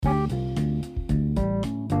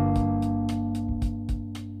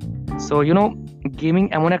So gaming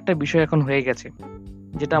এমন একটা বিষয় এখন হয়ে গেছে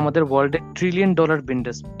যেটা আমাদের ওয়ার্ল্ডে $1 ট্রিলিয়ন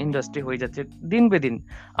ইন্ডাস্ট্রি হয়ে যাচ্ছে দিন বে দিন।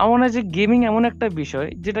 আমার মনে হয় যে গেমিং এমন একটা বিষয়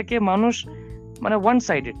যেটাকে মানুষ মানে ওয়ান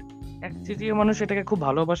সাইডেড, একচেটিয়া মানুষ এটাকে খুব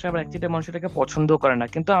ভালোবাসে, আবার একচেটিয়া মানুষ এটাকে পছন্দ করে না।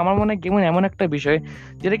 কিন্তু আমার মনে হয় গেমিং এমন একটা বিষয়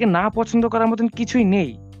যেটাকে না পছন্দ করার মতন কিছুই নেই।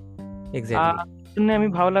 এক্স্যাক্টলি। জন্য আমি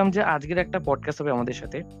ভাবলাম যে আজকের একটা পডকাস্ট হবে আমাদের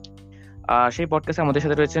সাথে। সেই পডকাস্টে আমাদের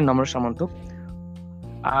সাথে রয়েছে নম্র সামন্ত।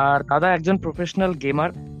 আর দাদা একজন প্রফেশনাল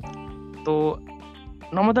গেমার। তো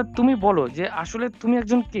নমদা, তুমি বলো যে আসলে তুমি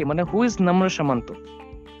একজন কে, মানে হু ইজ নম্র সামন্ত?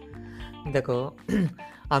 দেখো,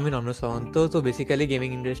 আমি নম্র সামন্ত। তো বেসিক্যালি গেমিং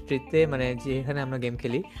ইন্ডাস্ট্রিতে মানে যেখানে আমরা গেম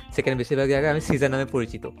খেলি সেখানে বেশিরভাগ জায়গায় আমি সিজন নামে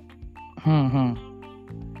পরিচিত। হুম হুম।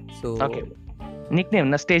 সো ওকে, নিকনেম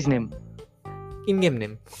না stage name? In game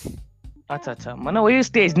name. আচ্ছা আচ্ছা, মানে ওই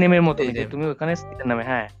স্টেজ নেমের মতন স্টেজ যে নেম, তুমি ওখানে স্টেজ নামে,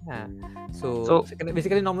 হ্যাঁ। হ্যাঁ। সো সো সেখানে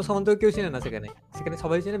বেসিক্যালি নম্র সামন্ত কেউ চেনে না, সেখানে সেখানে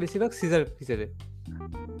সবাই চেনে বেশিরভাগ সিজার হিসেবে।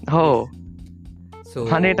 হো, সো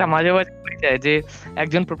মানে এটা মাঝে মাঝে হয়ে যায় যে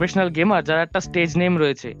একজন প্রফেশনাল গেমার যার একটা স্টেজ নেম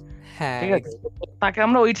রয়েছে, হ্যাঁ, ঠিক আছে, তাকে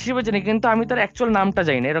আমরা ওই হিসেবে জানি, কিন্তু আমি তার অ্যাকচুয়াল নামটা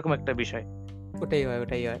জানি না, এরকম একটা বিষয়। ওটাই হয়,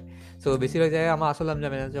 ওটাই হয়। সো বেশিরভাগ জায়গায় আমার আসল নাম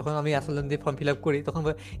জানে না। যখন আমি আসল নাম দিয়ে ফর্ম ফিল আপ করি তখন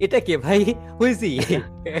বলে, এটা কে ভাই, হুইজি।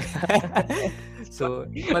 So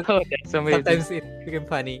Oh, that's amazing. sometimes it became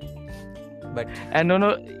funny, but And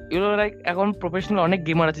like এখন প্রফেশনাল অনেক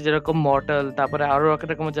গেমার আছে যেরকম মর্টাল, তারপরে আরো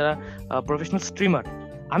রকম যারা প্রফেশনাল স্ট্রিমার।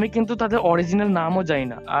 আমি কিন্তু তাদের অরিজিনাল নামও জানি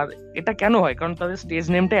না। আর এটা কেন হয়? কারণ তাদের স্টেজ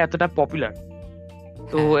নেমটা এতটা পপুলার।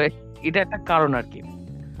 তো হ্যাঁ, এটা একটা কারণ আর কি।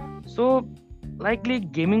 সো লাইকলি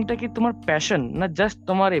গেমিংটা কি তোমার প্যাশন, না জাস্ট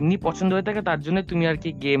তোমার এমনি পছন্দ হয়ে থাকে তার জন্য তুমি আর কি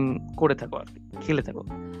গেম করে থাকো আর কি, খেলে থাকো?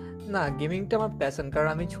 না, গেমিংটা আমার প্যাশন, কারণ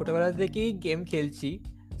আমি ছোটবেলা থেকেই গেম খেলছি।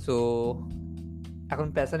 সো এখন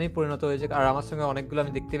প্যাশনেই পরিণত হয়েছে। আর আমার সঙ্গে অনেকগুলো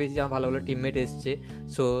আমি দেখতে পেয়েছি যে আমার ভালো ভালো টিমমেট এসছে।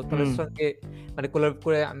 সো তাদের হুম সঙ্গে মানে কোলাব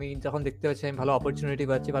করে আমি যখন দেখতে পাচ্ছি আমি ভালো অপরচুনিটি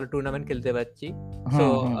পাচ্ছি, ভালো টুর্নামেন্ট খেলতে পারছি। সো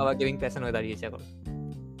হুম হুম। আমার গেমিং প্যাশন হয়ে দাঁড়িয়েছে এখন।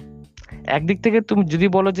 একদিক থেকে তুমি যদি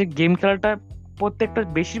বলো যে গেম খেলাটা প্রত্যেকটা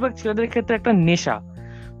বেশিরভাগ ছেলেদের ক্ষেত্রে একটা নেশা,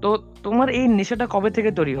 তো তোমার এই নেশাটা কবে থেকে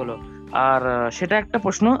তৈরি হলো? আর সেটা একটা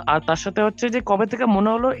প্রশ্ন। আর তার সাথে হচ্ছে যে কবে থেকে মনে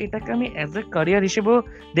হলো এটাকে আমি অ্যাজ এ ক্যারিয়ার হিসেবেও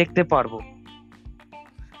দেখতে পারবো?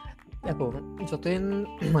 দেখো, যতদিন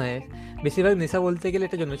মানে বেশিরভাগ নেশা বলতে গেলে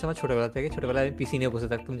এটা জন্মেছে আমার ছোটবেলা থেকে। ছোটবেলায় আমি পিসি নিয়ে বসে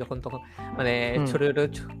থাকতাম যখন তখন, মানে হুম ছোট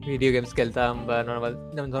ছোট ভিডিও গেমস খেলতাম বা নর্মাল,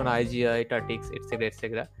 যেমন ধরুন আইজিআই, টার্টিক্স এটসেট্রা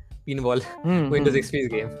এটসেট্রা, পিনবল, হুম হুম। Windows XP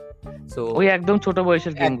game. সো ওই একদম ছোট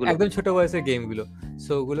বয়সের গেমগুলো। একদম ছোট বয়সের গেমগুলো।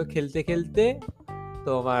 সো ওগুলো খেলতে খেলতে তো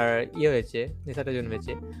আমার ইয়ে হয়েছে, নেশাটা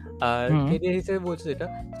জন্মেছে। আর হুম কেরিয়ার হিসেবে বলছে যেটা,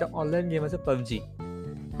 যেটা অনলাইন গেম আছে পাবজি,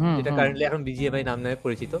 হুম যেটা হুম কারেন্টলি এখন বিজিএমআই নাম নামে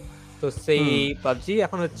পরিচিত। তো সেই হুম পাবজি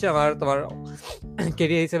এখন হচ্ছে আমার তোমার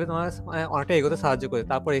কেরিয়ার হিসেবে তোমার মানে অনেকটা এগোতে সাহায্য করে।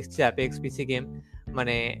 তারপর এসছে অ্যাপেক্স পিসি গেম।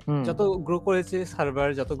 মানে হুম। যত গ্রো করেছে সার্ভার,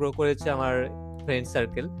 যত গ্রো করেছে আমার ফ্রেন্ড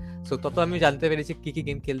সার্কেল, সো তত আমি জানতে পেরেছি কি কি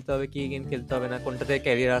গেম খেলতে হবে, কি গেম খেলতে হবে না, কোনটা থেকে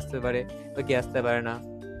ক্যারিয়ার আসতে পারে বা কি আসতে পারে না।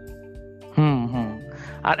 হুম হুম।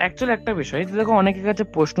 আর অ্যাকচুয়ালি একটা বিষয় যে দেখো, অনেকের কাছে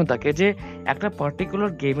প্রশ্ন থাকে যে একটা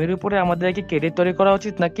পার্টিকুলার গেমের উপরে আমাদের কি কেরিয়ার তৈরি করা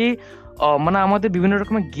উচিত, নাকি মানে আমাদের বিভিন্ন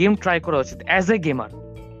রকমের গেম ট্রাই করা উচিত অ্যাজ এ গেমার?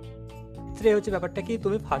 ক্ষেত্রে হচ্ছে ব্যাপারটা কি,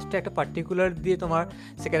 তুমি ফার্স্টে একটা পার্টিকুলার দিয়ে তোমার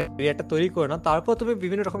সেখানে ক্যারিয়ারটা তৈরি করে নাও, তারপর তুমি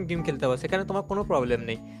বিভিন্ন রকম গেম খেলতে পারো, সেখানে তোমার কোনো প্রবলেম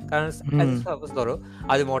নেই। কারণ হুম সাপোজ ধরো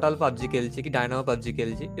আজ মর্টাল পাবজি খেলছি কি ডায়নামো পাবজি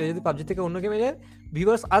খেলছি, এটা যদি পাবজি থেকে অন্য গেমে যায়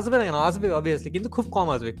ভিউয়ার্স আসবে না কেন, আসবে অবভিয়াসলি, কিন্তু খুব কম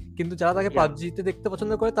আসবে। কিন্তু যারা তাকে ইয়া, পাবজিতে দেখতে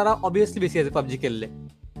পছন্দ করে তারা অবভিয়াসলি বেশি আসবে পাবজি খেললে।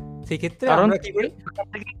 সেই ক্ষেত্রে কারণ আমরা কি সে করি, ছোট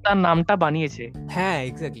থেকে তার নামটা বানিয়েছে। হ্যাঁ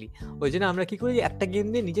এক্স্যাক্টলি, ওই জন্য আমরা কি করি, একটা গেম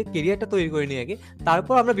দিয়ে নিজের কেরিয়ারটা তৈরি করে নিই আগে,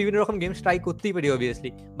 তারপর আমরা বিভিন্ন রকম গেমস ট্রাই করতেই পারি অবভিয়াসলি।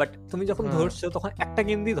 বাট তুমি যখন হ্যাঁ, ধরছো তখন একটা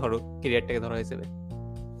গেম দিয়ে ধরো, কেরিয়ারটাকে ধরো হিসেবে।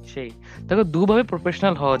 সেই দেখো দুভাবে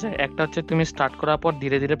প্রফেশনাল হওয়া যায়। একটা হচ্ছে তুমি স্টার্ট করার পর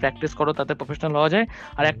ধীরে ধীরে প্র্যাকটিস করো, তাতে প্রফেশনাল হওয়া যায়।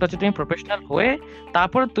 আর একটা হচ্ছে তুমি প্রফেশনাল হয়ে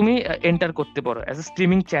তারপর তুমি এন্টার করতে পারো অ্যাজ এ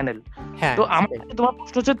স্ট্রিমিং চ্যানেল। হ্যাঁ তো আমার সেটাই। কাছে তোমার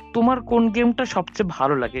প্রশ্ন হচ্ছে তোমার কোন গেমটা সবচেয়ে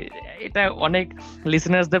ভালো লাগে? এটা অনেক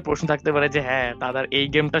লিসেনার্সদের প্রশ্ন থাকতে পারে যে হ্যাঁ দাদার এই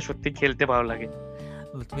গেমটা সত্যি খেলতে ভালো লাগে।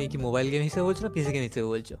 তুমি কি মোবাইল গেম হিসেবে বলছো না পিসি গেম হিসেবে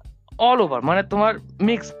বলছো? অল ওভার, মানে তোমার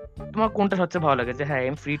মিক্স, তোমার কোনটা সবচেয়ে ভালো লাগে যে হ্যাঁ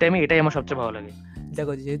ফ্রি টাইমে এটাই আমার সবচেয়ে ভালো লাগে?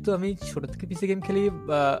 দেখো, যেহেতু আমি ছোট থেকে পিসি গেম খেলি,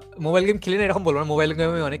 মোবাইল গেম খেলি না এরকম বলবো না, মোবাইল গেম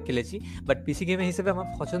আমি অনেক খেলেছি। বাট পিসি গেম হিসেবে আমার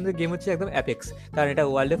পছন্দের গেম হচ্ছে একদম অ্যাপেক্স, কারণ এটা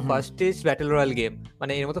ওয়ার্ল্ডের হুম ফার্স্টেস্ট ব্যাটল রয়্যাল গেম।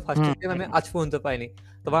 মানে এর মতো হুম ফার্স্টেস্ট গেম আমি আজ পর্যন্ত পাইনি।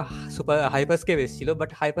 তোমার সুপার হাইপারস্কেপ এসেছিল, বাট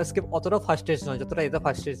হাইপারস্কেপ অতটা ফার্স্টেস্ট নয় যতটা এটা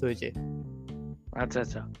ফার্স্টেস্ট হয়েছে। আচ্ছা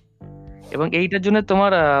আচ্ছা। এবং এইটার জন্য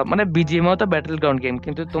তোমার মানে বিজিএমও তো ব্যাটল গ্রাউন্ড গেম,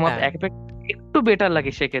 কিন্তু তোমার হ্যাঁ, একটু বেটার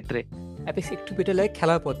লাগে সেক্ষেত্রে। অ্যাপেক্স একটু বেটার লাগে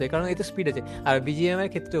খেলার পর থেকে, কারণ এতে স্পিড আছে। আর বিজিএমআই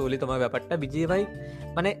এর ক্ষেত্রে বলি তোমার ব্যাপারটা, বিজিএমআই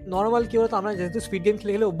মানে নর্মাল কি বলতো, আমরা যেহেতু স্পিড গেম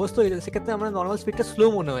খেলে অভ্যস্ত হয়ে যায়, সেক্ষেত্রে আমরা নর্মাল স্পিডটা স্লো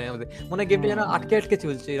মনে হয় আমাদের, মনে হয় গেমটা যেন আটকে আটকে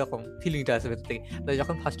চলছে, এরকম ফিলিংটা আসে ভেতর থেকে। তাই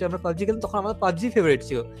যখন ফার্স্টে আমরা পাবজি খেলতাম তখন আমার পাবজি ফেভারিট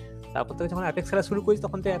ছিল, তারপর থেকে যখন অ্যাপেক্স খেলা শুরু করেছি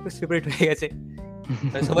তখন তো অ্যাপেক্স ফেভারিট হয়ে গেছে।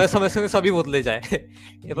 মানে সময়ের সঙ্গে সঙ্গে সবই বদলে যায়।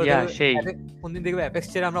 এবার ইয়া দেখবে সেই কোনদিন দেখবে অ্যাপেক্স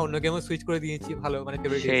ছেড়ে আমরা অন্য গেমও সুইচ করে দিয়েছি, ভালো মানে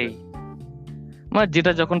ফেভারিট সেই হিসেবে। মানে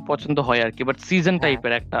যেটা যখন পছন্দ হয় আর কি, বাট সিজন হ্যাঁ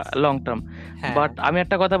টাইপের একটা লং টার্ম। হ্যাঁ বাট আমি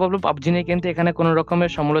একটা কথা বলবো, পাবজি নিয়ে কিন্তু এখানে কোনো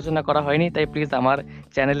রকমের সমালোচনা করা হয়নি, তাই প্লিজ আমার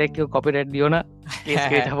চ্যানেলে কেউ কপিরাইট দিও না, কেস হ্যাঁ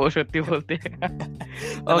খেয়ে হ্যাঁ। যাবো সত্যি বলতে।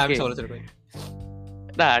 না না, আমি ওকে, সমালোচনা করি।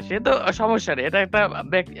 না সে তো সমস্যা নেই, এটা একটা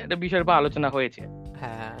একটা বিষয়ের উপর আলোচনা হয়েছে।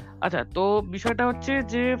 হ্যাঁ আচ্ছা, তো বিষয়টা হচ্ছে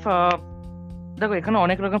যে দেখো এখানে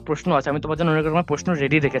অনেক রকম প্রশ্ন আছে, আমি তোমার জন্য অনেক রকম প্রশ্ন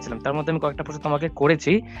রেডি রেখেছিলাম, তার মধ্যে আমি কয়েকটা প্রশ্ন তোমাকে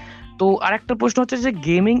করেছি। তো আরেকটা প্রশ্ন হচ্ছে যে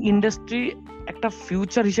গেমিং ইন্ডাস্ট্রি একটা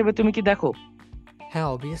ফিউচার হিসেবে তুমি কি দেখো? হ্যাঁ,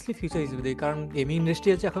 অবভিয়াসলি ফিউচার হিসেবে দেখি, কারণ গেমিং ইন্ডাস্ট্রি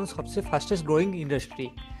হচ্ছে এখন সবচেয়ে ফাস্টেস্ট গ্রোয়িং ইন্ডাস্ট্রি।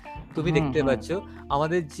 তুমি হুম দেখতে হুম পাচ্ছ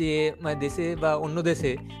আমাদের যে মানে দেশে বা অন্য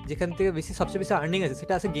দেশে যেখান থেকে সবচেয়ে বেশি আর্নিং আছে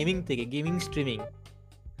সেটা আছে গেমিং থেকে, গেমিং স্ট্রিমিং।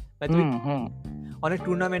 মানে তুমি হুম হুম অনেক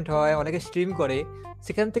টুর্নামেন্ট হয়, অনেকে স্ট্রিম করে,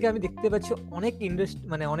 সেখান থেকে আমি দেখতে পাচ্ছি অনেক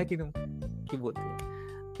মানে অনেক কি বলতে,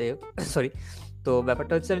 সরি। তো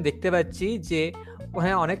ব্যাপারটা হচ্ছে আমি দেখতে পাচ্ছি যে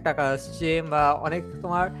হ্যাঁ অনেক টাকা আসছে বা অনেক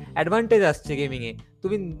তোমার অ্যাডভান্টেজ আসছে গেমিং এ,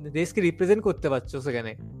 তুমি দেশকে রিপ্রেজেন্ট করতে পারছো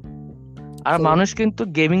সেখানে। আর তো মানুষ কিন্তু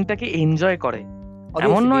গেমিংটাকে এনজয় করে,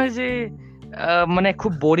 এমন অবভিয়াসলি নয় যে মানে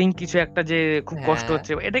খুব বোরিং কিছু একটা যে খুব কষ্ট হ্যাঁ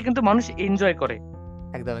হচ্ছে, এটা কিন্তু মানুষ এনজয় করে।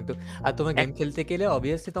 একদম একদম। আর তোমার গেম এক- খেলতে গেলে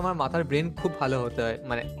অবভিয়াসলি তোমার মাথার ব্রেন খুব ভালো হতে হয়,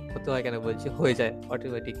 মানে হতে হয় কেন বলছি, হয়ে যায়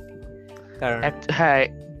অটোমেটিক। কারণ হ্যাঁ,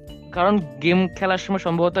 কারণ গেম খেলার সময়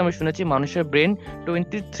সম্ভবত আমি শুনেছি মানুষের ব্রেন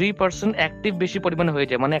 23% অ্যাক্টিভ বেশি পরিমাণে হয়ে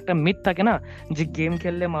যায়। মানে একটা মিথ থাকে না যে গেম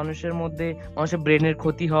খেললে মানুষের ব্রেনের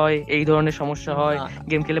ক্ষতি হয়, এই ধরনের সমস্যা হয়, না,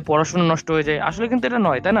 গেম খেলে পড়াশোনা নষ্ট হয়ে যায়, আসলে কিন্তু এটা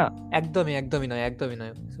নয়, তাই না? একদমই একদমই নয়, একদমই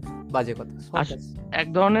নয়, বাজে কথা সব আস- বাজে। এক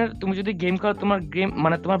ধরনের তুমি যদি গেম খেলো, তোমার গেম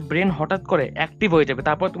মানে তোমার ব্রেন হঠাৎ করে অ্যাক্টিভ হয়ে যাবে,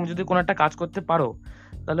 তারপর তুমি যদি কোনো একটা কাজ করতে পারো,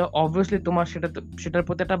 তাহলে অবভিয়াসলি তোমার সেটার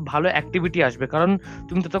প্রতি একটা ভালো অ্যাক্টিভিটি আসবে, কারণ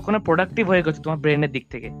তুমি ততক্ষণে প্রোডাক্টিভ হয়ে গেছো তোমার ব্রেনের দিক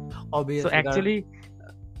থেকে। সো অবভিয়াসলি, কারণ অ্যাকচুয়ালি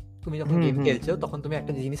তুমি যখন হুম গেম হুম খেলছো তখন তুমি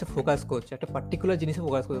একটা জিনিসে ফোকাস করছো, একটা পার্টিকুলার জিনিসে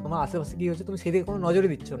ফোকাস করছো, তোমার আশেপাশে কি হচ্ছে তুমি সেদিকে কোনো নজরই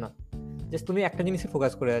দিচ্ছ না, জাস্ট তুমি একটা জিনিসে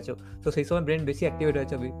ফোকাস করে আছো। তো সেই সময় ব্রেন বেশি অ্যাক্টিভেট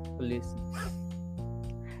হয়েছে প্লিজ।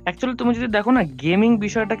 অ্যাকচুয়ালি তুমি যদি দেখো না, গেমিং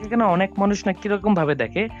বিষয়টাকে কেন অনেক মানুষ না কিরকম ভাবে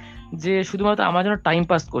দেখে, যে শুধুমাত্র আমার জন্য টাইম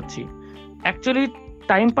পাস করছি। অ্যাকচুয়ালি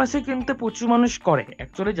টাইম পাসে কিন্তু প্রচুর মানুষ করে,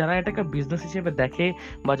 অ্যাকচুয়ালি যারা এটাকে বিজনেস হিসেবে দেখে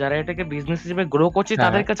বা যারা এটাকে বিজনেস হিসেবে গ্রো করছে হ্যাঁ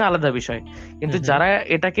তাদের কাছে আলাদা বিষয়, কিন্তু হুম হুম। যারা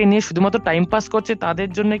এটাকে নিয়ে শুধুমাত্র টাইম পাস করছে তাদের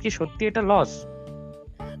জন্য কি সত্যি এটা লস?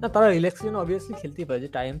 না, তারা রিল্যাক্সের জন্য অবভিয়াসলি খেলতেই পারে, যে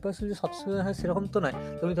টাইম পাস যে সবসময় হয় সেরকম তো নয়।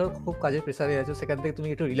 তুমি ধরো খুব কাজের প্রেসারে আছো, সেখান থেকে তুমি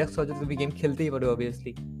একটু রিল্যাক্স হওয়ার জন্য তুমি গেম খেলতেই পারো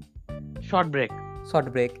obviously. Short break. Short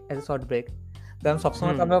break, as a short break. কারণ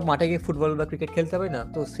সবসময় তো হুম। আমরা মাঠে গিয়ে ফুটবল বা ক্রিকেট খেলতে হবে না,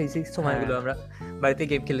 তো সেই সেই হ্যাঁ, সময়গুলো আমরা বাড়িতে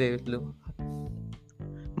গেম খেলে ফেলবো।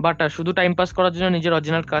 বাট শুধু টাইম পাস করার জন্য নিজের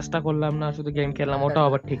অরিজিনাল কাজটা করলাম না, শুধু গেম খেললাম, ওটাও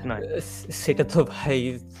আবার ঠিক নয়। সেটা তো ভাই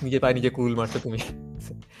নিজে পায়ে নিজে কুল মারছো তুমি।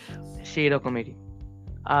 সেই রকমেরই।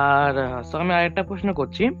 আর so আমি আরেকটা প্রশ্ন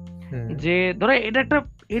করছি, হুম যে ধরো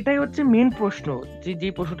এটাই হচ্ছে মেন প্রশ্ন, যে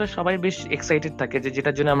প্রশ্নটা সবাই বেশ এক্সাইটেড থাকে, যে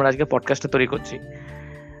যেটার জন্য আমরা আজকে পডকাস্টটা তৈরি করছি।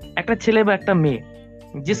 একটা ছেলে বা একটা মেয়ে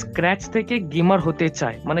যে হুম। স্ক্র্যাচ থেকে গেমার হতে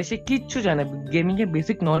চায়, মানে সে কিচ্ছু জানে, গেমিং এর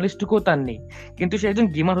বেসিক নলেজটুকুও তার নেই, কিন্তু সে একজন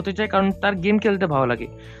গেমার হতে চায় কারণ তার গেম খেলতে ভালো লাগে।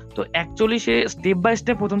 তো অ্যাকচুয়ালি সে স্টেপ বাই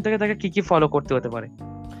স্টেপ প্রথম থেকে তাকে কি কি ফলো করতে হতে পারে?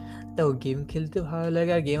 দেখো, গেম খেলতে ভালো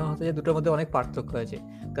লাগে আর গেমার হতে যায়, দুটোর মধ্যে অনেক পার্থক্য আছে।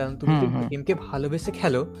 কারণ তুমি হুম যদি হুম গেমকে ভালোবেসে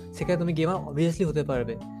খেলো সেখানে তুমি গেমার অবভিয়াসলি হতে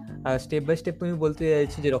পারবে। আর স্টেপ বাই স্টেপ তুমি বলতে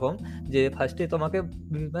চাইছি যেরকম, যে ফার্স্টে তোমাকে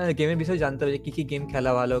গেমের বিষয়ে জানতে হবে যে কি কি গেম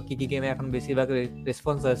খেলা ভালো, কি কি গেমে এখন বেশিরভাগ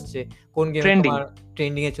রেসপন্স আসছে, কোন গেমে ট্রেন্ডিং। তোমার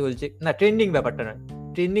ট্রেন্ডিং এ চলছে। না, ট্রেন্ডিং ব্যাপারটা নয়,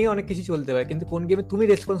 ট্রেন্ডিং এ অনেক কিছু চলতে পারে, কিন্তু কোন গেমে তুমি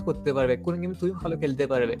রেসপন্স করতে পারবে, কোন গেমে তুমি ভালো খেলতে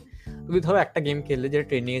পারবে। তুমি ধরো একটা গেম খেললে যেটা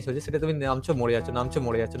ট্রেন্ডিং এ চলছে, সেটা তুমি নামছো মরে যাচ্ছ, নামছো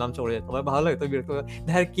মরে যাচ্ছ, নামছো মরে যাচ্ছ, তোমার ভালো লাগে, তুমি বিরক্ত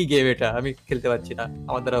দেখ কি গেম এটা, আমি খেলতে পারছি না,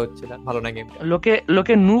 আমার দ্বারা হচ্ছে না, ভালো না গেমটা। লোকে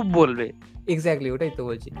লোকে নুব বলবে। এক্স্যাক্টলি, ওটাই তো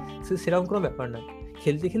বলছি। সেরকম কোনো ব্যাপার না,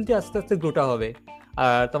 খেলতে খেলতে আস্তে আস্তে গ্রোটা হবে।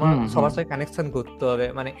 আর তোমার হুম হুম সবার সাথে কানেকশন করতে হবে,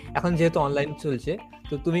 মানে এখন যেহেতু অনলাইন চলছে,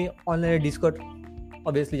 তো তুমি অনলাইনে ডিসকর্ড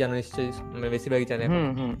অবভিয়াসলি জানো নিশ্চয়ই, মানে বেশিরভাগই জানে এখন, হুম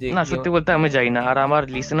হুম যে না, সত্যি বলতে আমি যাই না, আর আমার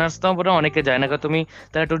লিসেনার্স তো পুরো অনেকে যায় না, তুমি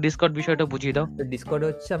তাহলে একটু ডিসকর্ড বিষয়টা বুঝিয়ে দাও। ডিসকর্ড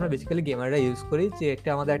হচ্ছে আমরা বেসিক্যালি গেমাররা ইউজ করি, যে একটা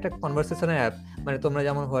আমাদের একটা কনভারসেশনের অ্যাপ। মানে তোমরা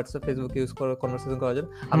যেমন হোয়াটসঅ্যাপ ফেসবুক ইউজ করো কনভারসেশন করার জন্য,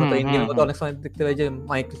 আমরা হুম তো ইন হুম গেমের মধ্যে হুম অনেক সময় দেখতে পাই যে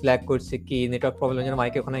মাইক ল্যাগ করছে, কি নেটওয়ার্ক প্রবলেম, যেন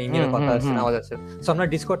মাইকে ওখানে ইন হুম গেমে কথা হুম আসছে হুম না, আওয়াজ আসছে। সো আমরা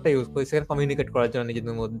ডিসকর্ডটা ইউজ করি সেখানে কমিউনিকেট করার জন্য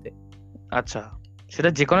নিজেদের মধ্যে। আচ্ছা, সেটা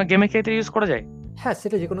যে কোনো গেমে ক্ষেত্রে ইউজ করা যায়? হ্যাঁ,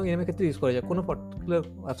 সেটা যে কোনো গেমের ক্ষেত্রে ইউজ করা যায়, কোনো পার্টিকুলার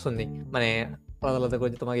অপশন নেই, মানে আলাদা আলাদা করে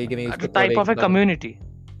যে তোমাকে এই গেমে ইউজ একটা করতে টাইপ হবে, of a community.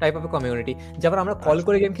 Type of community. যেমন আমরা কল আচ্ছা।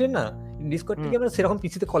 করে গেম খেলি না, ডিসকর্ড হুম। থেকে আমরা সেরকম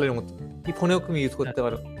পিসিতে কলের মতো, কি ফোনেও তুমি ইউজ হ্যাঁ, করতে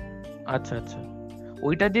পারো। আচ্ছা আচ্ছা।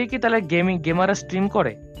 ওইটা দিয়ে কি তাহলে গেমাররা স্ট্রিম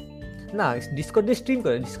করে? না, ডিসকর্ড দিয়ে স্ট্রিম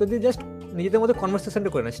করে, ডিসকর্ড দিয়ে জাস্ট নিজেদের মধ্যে কনভারসেশনটা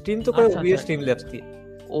করে না, স্ট্রিম তো করে আচ্ছা ওবিএস আচ্ছা। স্ট্রিম ল্যাবস দিয়ে।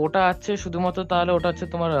 ওটা আছে শুধুমাত্র, তাহলে ওটা হচ্ছে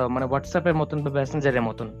তোমার মানে হোয়াটসঅ্যাপের মতন বা মেসেঞ্জারের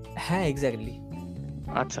মতন। হ্যাঁ এক্স্যাক্টলি,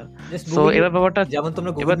 আচ্ছা। জাস্ট সো গুগল মিট, এবার ব্যাপারটা, যেমন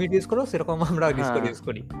তোমরা গুগল এবার মিট ইউজ করো সেরকম আমরা ডিসকর্ড হ্যাঁ, ইউজ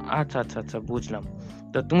করি। আচ্ছা আচ্ছা আচ্ছা, বুঝলাম।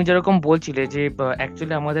 তো তুমি যেরকম বলছিলে যে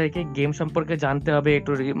অ্যাকচুয়ালি আমাদেরকে গেম সম্পর্কে জানতে হবে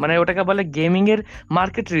একটু, মানে ওটাকে বলে গেমিং এর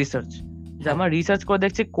মার্কেট রিসার্চ, যে হ্যাঁ আমরা রিসার্চ করে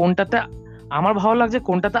দেখছি কোনটাতে আমার ভালো লাগছে,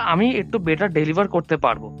 কোনটাতে আমি একটু বেটার ডেলিভার করতে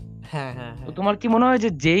পারবো। হ্যাঁ হ্যাঁ তো হ্যাঁ, তোমার কি মনে হয় যে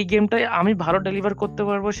যেই গেমটাই আমি ভালো ডেলিভার করতে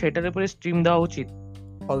পারবো সেটার উপরে স্ট্রিম দেওয়া উচিত?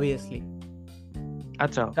 অবভিয়াসলি।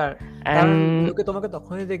 আচ্ছা। কারণ এন্ড লোকে তোমাকে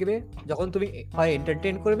তখনই দেখবে যখন তুমি হয়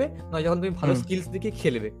এন্টারটেইন করবে, নয় যখন তুমি ভালো হুম স্কিলস দেখিয়ে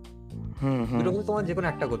খেলবে। হুম হুম। দুটো কিন্তু তোমার যে কোনো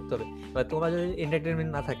একটা করতে হবে। এবার তোমার যদি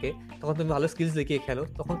এন্টারটেনমেন্ট না থাকে, তখন তুমি ভালো স্কিলস দেখিয়ে খেলো,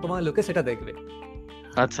 তখন তোমার লোকে সেটা দেখবে।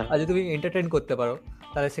 আচ্ছা। আর যদি তুমি এন্টারটেইন করতে পারো,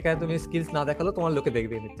 তাহলে সেখানে তুমি স্কিলস না দেখালেও তোমার লোকে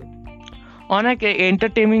দেখবে এমনিতে। অনেক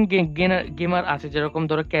এন্টারটেইনিং গেমার আছে, যেরকম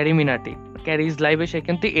ধরো ক্যারি মিনাটি, ক্যারিজ লাইভে সে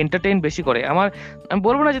কিন্তু এন্টারটেইন বেশি করে। আমি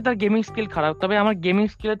বলবো না যে তার গেমিং স্কিল খারাপ, তবে আমার গেমিং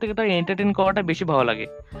স্কিলের থেকে তার এন্টারটেইন করাটা বেশি ভালো লাগে।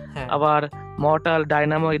 হ্যাঁ আবার মর্টাল,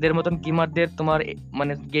 ডাইনামো এদের মতন গেমারদের তোমার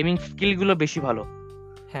মানে গেমিং স্কিল গুলো বেশি ভালো।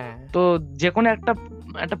 হ্যাঁ তো যে কোনো একটা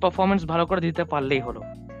একটা পারফরমেন্স ভালো করে দিতে পারলেই হলো।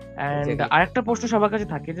 And exactly. আরেকটা প্রশ্ন সবার কাছে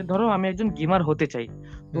থাকে যে ধরো আমি একজন গেমার হতে চাই,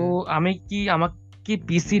 তো হুম। আমার কি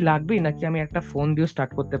পিসি লাগবে নাকি আমি একটা ফোন দিয়ে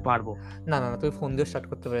স্টার্ট করতে পারবো? না না না, তুমি ফোন দিয়ে স্টার্ট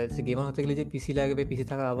করতে পারো। গেমার হতে গেলে যে পিসি লাগবে, পিসি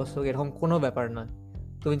থাকা আবশ্যক, এরকম কোনো ব্যাপার নয়।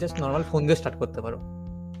 তুমি জাস্ট নর্মাল ফোন দিয়ে স্টার্ট করতে পারো।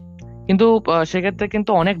 কিন্তু সেক্ষেত্রে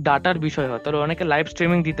কিন্তু অনেক ডাটার বিষয় হয়, তাহলে অনেকে লাইভ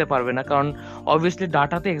স্ট্রিমিং দিতে পারবে না, কারণ অবভিয়াসলি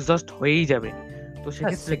ডাটাতে এক্সস্ট হয়েই যাবে। তো হ্যাঁ,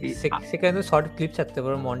 সেক্ষেত্রে কি সেখানে শর্ট ক্লিপ ছাড়তে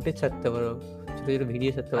পারো, মন্টেজ ছাড়তে পারো, ছোট ছোট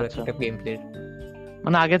ভিডিও ছাড়তে পারো আচ্ছা, একটা গেম প্লে।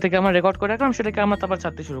 মানে আগে থেকে আমরা রেকর্ড করে রাখলাম, সেটাকে আমরা তারপর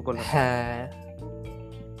ছাড়তে শুরু করলাম। হ্যাঁ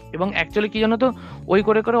এবং অ্যাকচুয়ালি কি জানো তো, ওই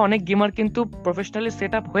করে করে অনেক গেমার কিন্তু প্রফেশনালি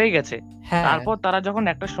সেট আপ হয়ে গেছে। হ্যাঁ, তারপর তারা যখন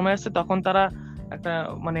একটা সময় আসছে তখন তারা একটা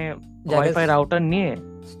মানে জায়গায় ওয়াইফাই রাউটার নিয়ে,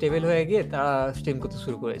 স্টেবল হয়ে গিয়ে তারা স্ট্রিম করতে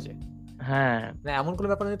শুরু করেছে। হ্যাঁ না, এমন কোনো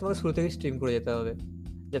ব্যাপার নেই তোমাকে শুরু থেকে স্ট্রিম করে যেতে হবে।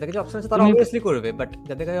 যাদের কাছে অপশন আছে তারা তুমি অবভিয়াসলি করবে, বাট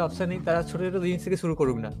যাদের কাছে অপশন নেই তারা ছোট ছোট জিনিস থেকে শুরু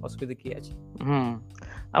করুক না, অসুবিধা কি আছে। হুম।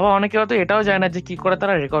 আবার অনেকে হয়তো এটাও জানে না যে কি করে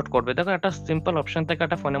তারা রেকর্ড করবে। দেখো একটা সিম্পল অপশন থাকে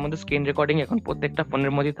একটা ফোনের মধ্যে, স্ক্রিন রেকর্ডিং এখন প্রত্যেকটা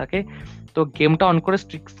ফোনের মধ্যে থাকে। তো গেমটা অন করে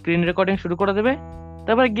স্ক্রিন রেকর্ডিং শুরু করে দেবে,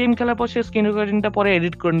 তারপরে গেম খেলার পর সে স্ক্রিন রেকর্ডিংটা পরে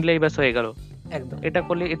এডিট করে নিলেই ব্যাস হয়ে গেল। একদম। এটা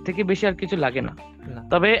করলে এর থেকে বেশি আর কিছু লাগে না। না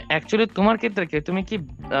তবে অ্যাকচুয়ালি তোমার ক্ষেত্রে কি তুমি কি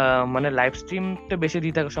মানে লাইভ স্ট্রিমটা বেশি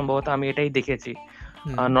দিতে থাকো সম্ভবত, আমি এটাই দেখেছি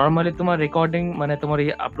হুম। নর্মালি তোমার রেকর্ডিং মানে তোমার এই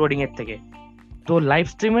আপলোডিং এর থেকে। তো লাইভ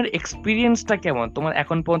স্ট্রিমের এক্সপিরিয়েন্সটা কেমন তোমার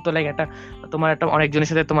এখন পর্যন্ত? লাইক তোমার একটা অনেকজনের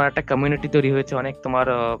সাথে তোমার একটা কমিউনিটি তৈরি হয়েছে, অনেক তোমার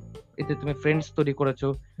এতে তুমি ফ্রেন্ডস তৈরি করেছো।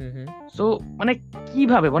 হুম হুম। সো মানে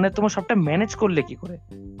কিভাবে, মানে তোমার সবটা ম্যানেজ করলে কি করে?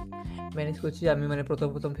 ম্যানেজ করছি আমি, মানে প্রথম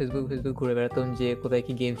প্রথম ফেসবুক ফেসবুক ঘুরে বেড়াতাম যে কোথায়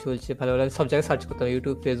কি গেম চলছে, ভালো ভালো সব জায়গায় সার্চ করতাম,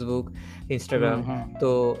 ইউটিউব, ফেসবুক, ইনস্টাগ্রাম। হুম হুম তো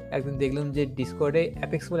একদিন দেখলাম যে ডিসকর্ডে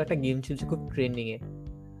অ্যাপেক্স বলে একটা গেম চলছে খুব ট্রেন্ডিং এ।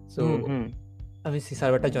 সো হুম হুম আমি সেই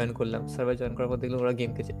সার্ভারটা জয়েন করলাম, সার্ভার জয়েন করার পর দেখলাম ওরা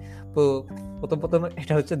গেম খেলছে। তো প্রথম প্রথম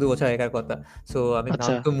এটা হচ্ছে 2 বছর আগেকার কথা। সো আমি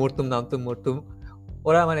আচ্ছা। নামতুম।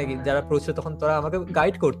 ওরা মানে কি যারা প্রো ছিল তখন তারা আমাকে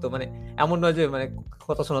গাইড করতো, মানে এমন নয় যে মানে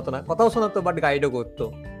কথা শোনাতো না, কথাও শোনাতো বাট গাইডও করতো।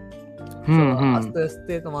 সো হুম হুম আস্তে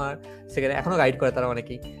আস্তে তোমার সেখানে এখনো গাইড করে তারা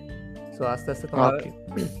অনেকেই। সো আস্তে আস্তে তোমার ওকে।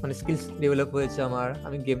 মানে স্কিলস ডেভেলপ হয়েছে আমার,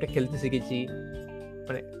 আমি গেমটা খেলতে শিখেছি।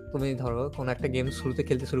 মানে তুমি ধরো কোন একটা গেম শুরুতে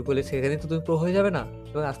খেলতে শুরু করলে সেখানে তো তুমি প্রো হয়ে যাবে না,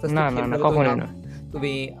 এবং আস্তে আস্তে না না খেলতে না, হবে, কখনোই না।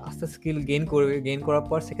 তুমি আস্তে স্কিল গেইন করবে, গেইন করার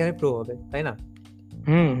পর সেখানে প্রো হবে, তাই না?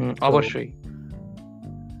 হুম হুম, তো অবশ্যই।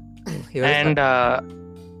 এভাবে অ্যান্ড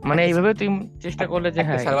মানে একটা এইভাবে তুমি চেষ্টা করলে যে একটা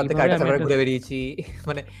হ্যাঁ সার্ভার থেকে এইভাবে আরেকটা আমি সার্ভার একটা ঘুরে বেরিয়েছি,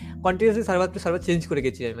 মানে continuously server two server change করে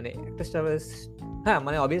গেছি আমি, মানে একটা সার্ভার, হ্যাঁ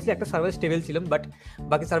মানে অবভিয়াসলি একটা সার্ভার স্টেবল ছিলাম, বাট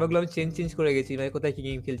বাকি সার্ভারগুলো আমি চেঞ্জ করে গেছি, মানে কোথায় কি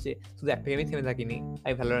গেম খেলছে, শুধু একটা গেমই থেমে থাকিনি।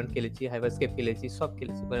 আমি ভ্যালোরেন্ট খেলেছি, হাইপারস্কেপ খেলেছি, সব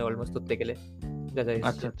খেলেছি, মানে অলমোস্ট ধরতে গেলে যা যা এসছে।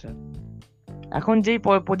 আচ্ছা আচ্ছা। এখন যেই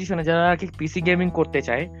পজিশনে যারা আর কি পিসি গেমিং করতে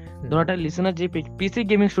চায়, ধরো একটা লিসেনার যে পিসি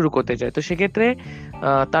গেমিং শুরু করতে চায়, তো সেক্ষেত্রে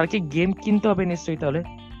তার কি গেম কিনতে হবে নিশ্চয়ই তাহলে?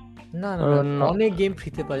 না না না, অনেক গেম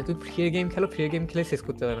ফ্রিতে পাওয়া যায়, তুমি ফ্রি গেম খেলো, ফ্রি গেম খেলে শেষ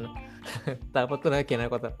করতে পারবে না। তারপর তো না কেনার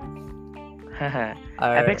কথা। হ্যাঁ হ্যাঁ। আর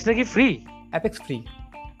অ্যাপেক্সটা কি ফ্রি? অ্যাপেক্স ফ্রি,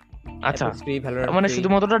 আচ্ছা, অ্যাপেক্স ফ্রি, ভ্যালোরেন্ট মানে ফ্রি।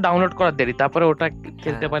 শুধুমাত্র ডাউনলোড করার দেরি, তারপরে ওটা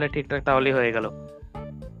খেলতে হ্যাঁ, পারলে ঠিকঠাক তাহলেই হয়ে গেল।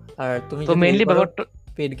 আর তুমি তো যদি মেইনলি এরপরও ব্যাপারটা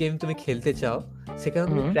পেড গেম তুমি খেলতে চাও, সেখানে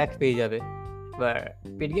তুমি হুম ক্র্যাক পেয়ে যাবে। এবার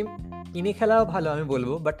পেড গেম কিনে খেলাও ভালো আমি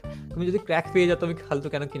বলবো, বাট তুমি যদি ক্র্যাক পেয়ে যাও তুমি ফালতু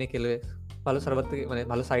কেন কিনে খেলবে? ভালো সার্ভার থেকে, মানে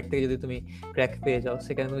ভালো সাইট থেকে যদি তুমি ক্র্যাক পেয়ে যাও,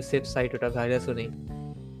 সেখানে তুমি সেফ সাইট, ওটা ভাইরাসও নেই।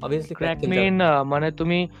 অবভিয়াসলি ক্র্যাক ক্র্যাক খেলতে হবে। মিন মানে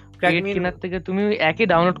তুমি ক্র্যাক পেড মিন, কেনার থেকে তুমি একই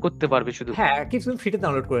ডাউনলোড করতে পারবে শুধু। হ্যাঁ কি তুমি ফ্রিতে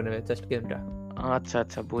ডাউনলোড করে নেবে জাস্ট গেমটা। আচ্ছা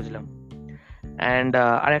আচ্ছা, বুঝলাম। অ্যান্ড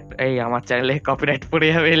আরেকটা, এই আমার চ্যানেলে কপিরাইট পড়ে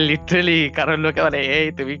যাবে লিটারালি, কারণ লোকে বলে এই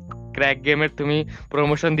তুমি ক্র্যাক গেমের তুমি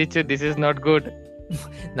প্রমোশন দিচ্ছ, দিস ইজ নট গুড।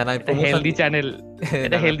 না না আমি এটা প্রমোশন হেলদি চ্যানেল,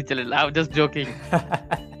 এটা না না healthy channel, I just joking.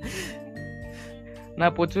 না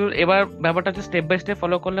প্রচুর, এবার ব্যাপারটা হচ্ছে স্টেপ বাই স্টেপ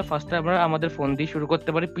ফলো করলে ফার্স্টে আমরা আমাদের ফোন দিয়ে শুরু করতে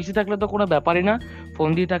পারি। পিসি থাকলে তো কোনো ব্যাপারই না, ফোন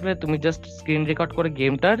দিয়ে থাকলে তুমি জাস্ট স্ক্রিন রেকর্ড করে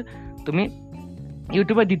গেমটার তুমি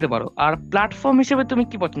ইউটিউবে দিতে পারো। আর প্ল্যাটফর্ম হিসেবে তুমি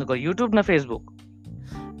কি পছন্দ করো, ইউটিউব না ফেসবুক?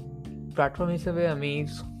 প্ল্যাটফর্ম হিসেবে আমি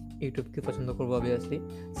ইউটিউবকে পছন্দ করবো অবভিয়াসলি।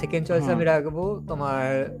 সেকেন্ড চয়েসে হুম, আমি রাখবো তোমার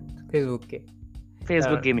ফেসবুককে।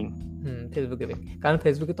 Facebook gaming. ফেসবুকে, কারণ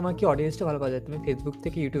ফেসবুকে তোমার কি অডিয়েন্সটা ভালো পাওয়া যায়, তুমি ফেসবুক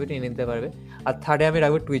থেকে ইউটিউবে টেনে নিতে পারবে। আর থার্ডে আমি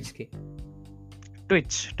রাখবো টুইচকে।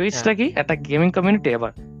 টুইচ, হ্যাঁ, টুইচটা কি একটা গেমিং কমিউনিটি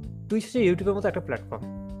আবার? টুইচ হচ্ছে ইউটিউবের মতো একটা প্ল্যাটফর্ম,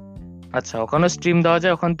 আচ্ছা, ওখানে স্ট্রিম দেওয়া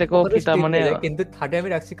যায়, ওখান থেকেও ওখানে কি তার স্ট্রিম মানে? দেওয়া যায়, কিন্তু থার্ডে আমি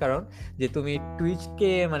রাখছি কারণ যে তুমি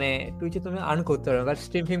টুইচকে মানে টুইচে তুমি আর্ন করতে পারবে বা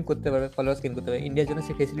স্ট্রিম ফিম করতে পারবে, ফলোয়ার্স গেইন করতে পারবে। ইন্ডিয়ার জন্য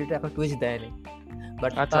সেই ফেসিলিটি এখন টুইচ দেয়নি,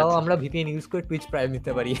 বাট আচ্ছা তাও আচ্ছা আমরা ভিপিএন ইউজ করে টুইচ প্রাইম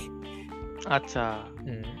নিতে পারি। আচ্ছা,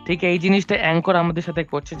 হুম, ঠিক এই জিনিসটা অ্যাঙ্কর আমাদের সাথে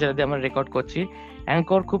করছে, যদি আমরা রেকর্ড করছি।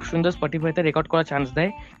 অ্যাঙ্কর খুব সুন্দর স্পটিফাইতে রেকর্ড করার চান্স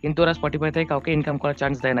দেয়, কিন্তু ওরা স্পটিফাই থেকে কাউকে ইনকাম করার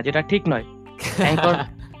চান্স দেয় না, যেটা ঠিক নয়। অ্যাঙ্কর,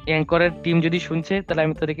 অ্যাঙ্করের টিম যদি শুনছে, তাহলে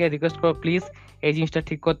আমি তাদেরকে রিকোয়েস্ট করবো প্লিজ এই জিনিসটা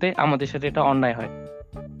ঠিক করতে, আমাদের সাথে এটা অন্যায় হয়।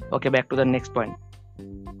 ওকে, back to the next point.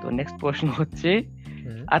 তো নেক্সট প্রশ্ন হচ্ছে,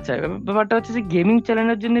 হুম। আচ্ছা ব্যাপারটা হচ্ছে যে গেমিং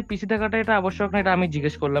চ্যানেলের জন্য পিসি থাকাটা এটা আবশ্যক না, এটা আমি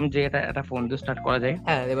জিজ্ঞেস করলাম যে এটা একটা ফোন দিয়ে স্টার্ট করা যায়।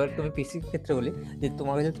 হ্যাঁ, এবার তুমি পিসির ক্ষেত্রে বলি যে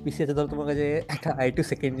তোমার কাছে পিসি আছে, ধরো তোমার কাছে একটা i2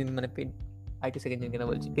 সেকেন্ড জেন মানে i2 সেকেন্ড জেন কেনা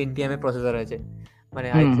বলছি, পেন্টিয়ামের প্রসেসর আছে, মানে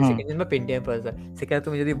হুম i3 হুম সেকেন্ড জেন বা পেন্টিয়াম প্রসেসর। সেখানে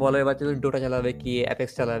তুমি যদি বলো এবার তুমি ডোটা চালাবে কি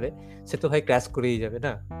অ্যাপেক্স চালাবে, সে তো ভাই ক্র্যাশ করেই যাবে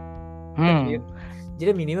না। হুম।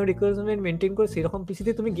 যেটা মিনিমাম রিকোয়ারমেন্ট মেনটেন করে সেরকম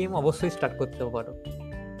পিসিতে তুমি গেম অবশ্যই স্টার্ট করতে পারো।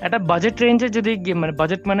 একটা বাজেট রেঞ্জে যদি গেম, মানে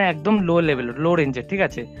বাজেট মানে একদম লো লেভেল, লো রেঞ্জের, ঠিক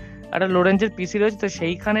আছে, একটা লো রেঞ্জের পিসি রয়েছে, তো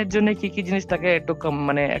সেইখানের জন্য কি কি জিনিস তাকে একটু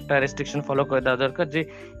মানে একটা রেস্ট্রিকশন ফলো করে দেওয়া দরকার, যে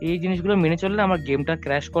এই জিনিসগুলো মেনে চললে আমার গেমটা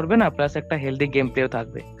ক্র্যাশ করবে না, প্লাস একটা হেলদি গেম প্লেও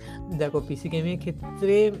থাকবে। দেখো পিসি গেমিং এর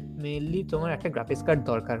ক্ষেত্রে মেইনলি তোমার একটা গ্রাফিক্স কার্ড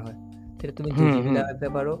দরকার হয়, সেটা তুমি হুম 2 জিবি হুম। লাগাতে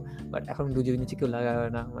পারো, বাট এখন 2 জিবি নিচে কেউ লাগাবে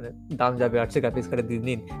না, মানে দাম যাবে আসছে গ্রাফিক্স কার্ডের দিন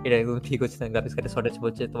দিন, এটা একদম ঠিক হচ্ছে না। গ্রাফিক্স কার্ডের শর্টেজ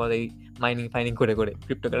হচ্ছে তোমার এই মাইনিং ফাইনিং করে করে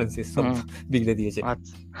ক্রিপ্টোকারেন্সি সব হুম। বিগড়ে দিয়েছে।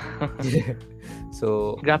 আচ্ছা। সো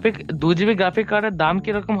গ্রাফিক, 2 জিবি গ্রাফিক কার্ডের দাম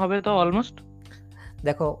কিরকম হবে তো অলমোস্ট?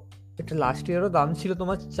 দেখো, এটা লাস্ট ইয়ারও দাম ছিল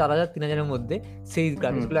তোমার 4,000-3,000-এর মধ্যে, সেই হুম।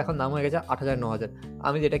 গ্রাফিক্সগুলো এখন দাম হয়ে গেছে 8,000-9,000।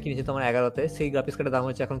 আমি যেটা কিনেছি তোমার 11-তে, সেই গ্রাফিক্স কার্ডের দাম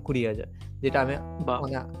হচ্ছে এখন 20,000। যেটা আমি বাহ।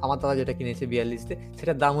 মানে আমার দাদা যেটা কিনেছে 42-তে,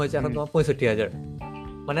 সেটার দাম হয়েছে এখন হুম। তোমার 65,000।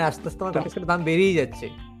 মানে আস্তে আস্তে তোমার তো গ্রাফিক্স কার্ডের দাম বেড়েই যাচ্ছে।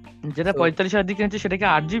 যেটা তো 45,000 দিয়ে কিনেছে সেটা কি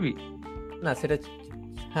 8 জিবি? না সেটা,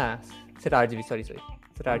 হ্যাঁ সেটা 8 জিবি, সরি সরি,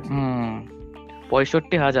 সেটা 8 জিবি। হুম।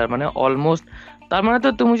 65,000 মানে অলমোস্ট, তার মানে তো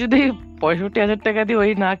তুমি যদি 65,000 টাকা দিয়ে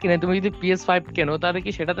ওই না কিনে তুমি যদি PS5 কেনো, তাহলে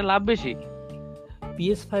কি সেটাতে লাভ বেশি?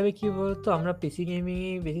 PS5-এ কি বলতো, আমরা পিসি গেমিং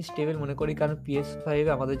বেশি স্টেবল মনে করি, কারণ PS5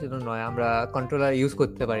 আমাদের জন্য নয়, আমরা কন্ট্রোলার ইউজ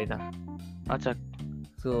করতে পারি না। আচ্ছা,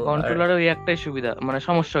 তো আর কন্ট্রোলারে ওই একটাই সুবিধা, মানে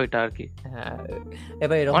সমস্যা ওইটা আর কি। হ্যাঁ,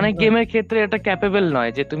 এবার এরকম অনেক তো, গেমের ক্ষেত্রে এটা ক্যাপেবল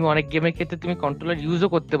নয়, যে তুমি অনেক গেমের ক্ষেত্রে তুমি কন্ট্রোলার ইউজও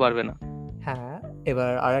করতে পারবে না। হ্যাঁ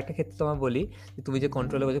এবার আর একটা ক্ষেত্রে তোমার বলি যে তুমি যে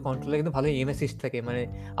কন্ট্রোলে বলছো, কন্ট্রোলে কিন্তু ভালো এম অ্যাসিস্ট থাকে, মানে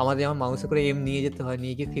আমাদের যেমন মাউসে করে এম নিয়ে যেতে হয়,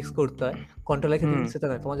 নিয়ে গিয়ে ফিক্স করতে হয়, কন্ট্রোলের ক্ষেত্রে হুম কিন্তু সেটা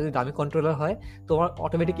নয়। তোমার যদি দামি কন্ট্রোলার হয়, তোমার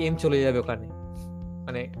অটোমেটিক এম চলে যাবে ওখানে,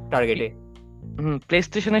 মানে টার্গেটে। হুম। প্লে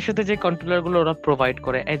স্টেশনের সাথে যে কন্ট্রোলার গুলো ওরা প্রোভাইড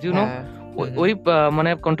করে, অ্যাজ ইউ নো, হ্যাঁ, হুম, ওই মানে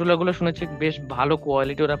কন্ট্রোলার গুলো শুনেছি বেশ ভালো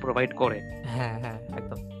কোয়ালিটি ওরা প্রোভাইড করে। হ্যাঁ হ্যাঁ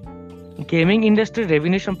একদম। গেমিং ইন্ডাস্ট্রির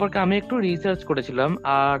রেভিনিউ সম্পর্কে আমি একটু রিসার্চ করেছিলাম,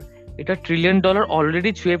 আর এটা $1 ট্রিলিয়ন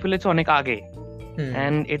অলরেডি ছুঁয়ে ফেলেছে অনেক আগে, হুম,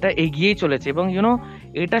 অ্যান্ড এটা এগিয়েই চলেছে। এবং ইউনো,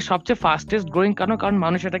 এটা সবচেয়ে ফাস্টেস্ট গ্রোয়িং, কারণ কারণ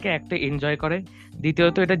মানুষ এটাকে একটা এনজয় করে,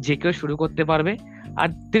 দ্বিতীয়ত এটা যে কেউ শুরু করতে পারবে, আর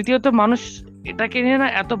তৃতীয়ত মানুষ এটাকে নিয়ে না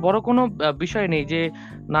এত বড় কোনো বিষয় নেই যে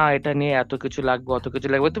না এটা নিয়ে এত কিছু লাগবে অত কিছু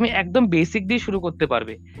লাগবে, তুমি একদম বেসিক দিয়ে শুরু করতে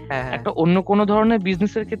পারবে। হ্যাঁ হ্যাঁ একটা অন্য কোনো ধরনের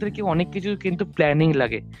বিজনেসের ক্ষেত্রে কি অনেক কিছু কিন্তু প্ল্যানিং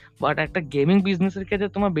লাগে, বাট একটা গেমিং বিজনেসের ক্ষেত্রে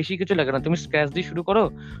তোমার বেশি কিছু লাগে না, তুমি স্ক্র্যাচ দিয়ে শুরু করো,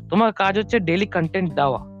 তোমার কাজ হচ্ছে ডেইলি কন্টেন্ট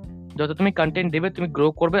দেওয়া। যত তুমি কন্টেন্ট দেবে তুমি গ্রো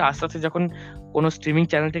করবে, আস্তে আস্তে যখন কোনো স্ট্রিমিং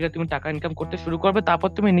চ্যানেল থেকে তুমি টাকা ইনকাম করতে শুরু করবে, তারপর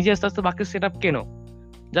তুমি নিজে আস্তে আস্তে বাকি সেট আপ কেনো।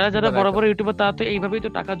 যারা যারা একদম বড় একদম বড় ইউটিউবার তারা তো এইভাবেই তো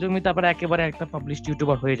টাকা জমি তারপরে একেবারে একটা পাবলিশড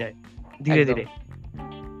ইউটিউবার হয়ে যায় ধীরে একদম। ধীরে।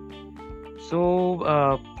 সো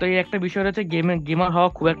তো এই একটা বিষয় রয়েছে, গেমার হওয়া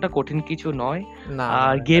খুব একটা কঠিন কিছু নয়। না না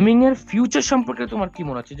আর না, গেমিং এর ফিউচার সম্পর্কে তোমার কি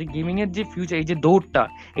মনে হচ্ছে, যে গেমিং এর যে ফিউচার, এই যে দৌড়টা,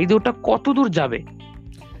 এই দৌড়টা কত দূর যাবে?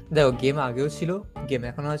 দেখো গেম আগেও ছিল, গেম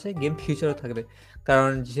এখনো আছে, গেম ফিউচারও থাকবে, কারণ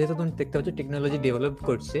যেহেতু তুমি দেখতে পাচ্ছ টেকনোলজি ডেভেলপ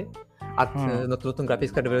করছে। হুম নতুন নতুন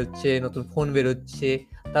গ্রাফিক্স কার্ড বেরোচ্ছে, নতুন ফোন বেরোচ্ছে,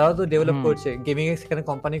 তারাও তো ডেভেলপ হুম করছে গেমিং এর, সেখানে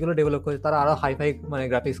কোম্পানিগুলো ডেভেলপ করছে, তারা আরো হাই ফাই মানে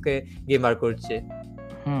গ্রাফিক্সকে গেম বার করছে।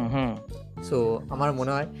 হুম হুম সো আমার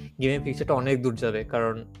মনে হয় গেমের ফিউচারটা অনেক দূর যাবে,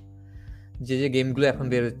 কারণ যে যে গেমগুলো এখন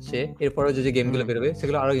বেরোচ্ছে, এরপরেও যে যে গেমগুলো হুম বেরোবে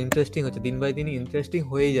সেগুলো আরো ইন্টারেস্টিং হচ্ছে, দিন বাই দিন ইন্টারেস্টিং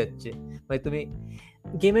হয়েই যাচ্ছে। ভাই তুমি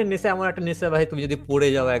গেমের নেশা এমন একটা নেশা ভাই, তুমি যদি পড়ে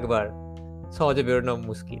যাও একবার সহজে বেরোনো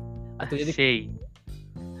মুশকিল। আর সেই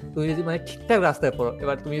তুমি যদি মানে ঠিকঠাক রাস্তায় পড়ো,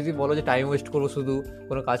 এবার তুমি যদি বলো যে টাইম ওয়েস্ট করবো, শুধু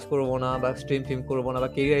কোনো কাজ করবো না বা স্ট্রিম ফিম করবো না বা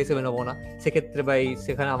কেরিয়ার হিসেবে নেবো না, সেক্ষেত্রে ভাই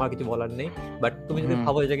সেখানে আমার কিছু বলার নেই। বাট তুমি যদি হুম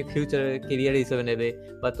ভাবো এটাকে ফিউচারে কেরিয়ার হিসেবে নেবে,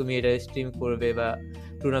 বা তুমি এটা স্ট্রিম করবে বা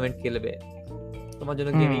টুর্নামেন্ট খেলবে, তোমার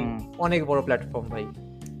জন্য গেমিং হুম অনেক বড় প্ল্যাটফর্ম ভাই,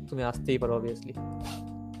 তুমি আসতেই পারো অবভিয়াসলি।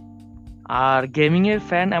 আর গেমিং এর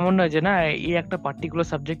ফ্যান এমন নয় যে না এই একটা পার্টিকুলার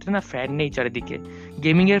সাবজেক্টে না ফ্যান নেই চারিদিকে,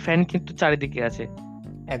 গেমিং এর ফ্যান কিন্তু চারিদিকে আছে।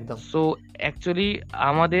 একদম। সো অ্যাকচুয়ালি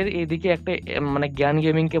আমাদের এদিকে একটা মানে জ্ঞান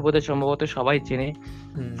গেমিং কে বোধহয় সম্ভবত সবাই চেনে,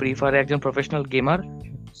 হুম ফ্রি হুম ফায়ার একজন প্রফেশনাল গেমার।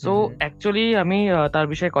 সো হুম হুম অ্যাকচুয়ালি আমি তার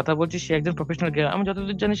বিষয়ে কথা বলছি, সে একজন প্রফেশনাল গেমার, আমি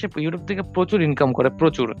যতদূর জানি সে ইউটিউব থেকে প্রচুর ইনকাম করে,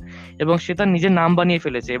 প্রচুর, এবং সে তার নিজের নাম বানিয়ে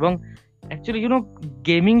ফেলেছে। এবং অ্যাকচুয়ালি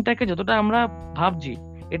গেমিংটাকে যতটা আমরা ভাবছি,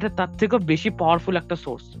 এটা তার থেকেও বেশি পাওয়ারফুল একটা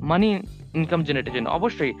সোর্স মানি ইনকাম জেনারেটের জন্য।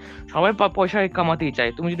 অবশ্যই সবাই পয়সা কামাতেই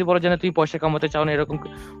চায়, তুমি যদি বলো যে না তুই পয়সা কামাতে চাও না এরকম,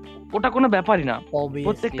 ওটা কোনো ব্যাপারই না। অবভিয়াসলি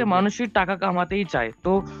প্রত্যেকটা ভাই। মানুষই টাকা কামাতেই চায়,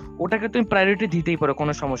 তো ওটাকে তুমি প্রায়োরিটি দিতেই পারো,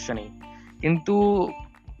 কোনো সমস্যা নেই। কিন্তু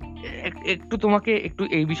একটু তোমাকে একটু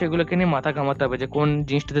এই বিষয়গুলোকে নিয়ে মাথা ঘামাতে হবে যে কোন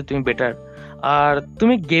জিনিসটাতে তুমি বেটার। আর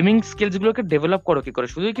তুমি গেমিং স্কিলস গুলোকে ডেভেলপ করো কি করে,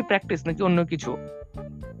 শুধু কি প্র্যাকটিস নাকি অন্য কিছু?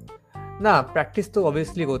 না, প্র্যাকটিস তো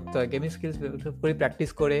অবভিয়াসলি করতে হয়, গেমিং স্কিলস করে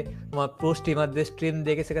প্র্যাকটিস করে তোমার প্রো স্ট্রিমারদের স্ট্রিম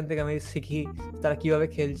দেখে সেখান থেকে আমি শিখি তারা কিভাবে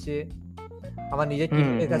খেলছে, আমার নিজের হুম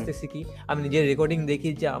টিমমেটের কাছ হুম থেকে শিখি, আমি নিজের রেকর্ডিং দেখি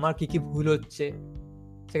যে আমার কি কি ভুল হচ্ছে,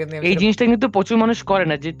 সেখান থেকে আমি এই সেটা। জিনিসটা কিন্তু প্রচুর মানুষ করে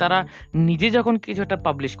না, যে তারা নিজে যখন কিছু একটা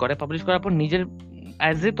পাবলিশ করার পর নিজের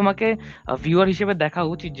অ্যাজ এ তোমাকে ভিউয়ার হিসেবে দেখা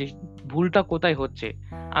উচিত যে ভুলটা কোথায় হচ্ছে।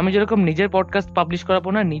 আমি যেরকম নিজের পডকাস্ট পাবলিশ করার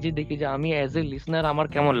পর না নিজে দেখি যে আমি অ্যাজ এ লিসনার আমার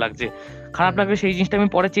কেমন লাগছে, খারাপ হুম লাগলে সেই জিনিসটা আমি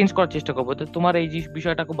পরে চেঞ্জ করার চেষ্টা করবো। তো তোমার এই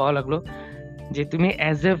বিষয়টা খুব ভালো লাগলো যে তুমি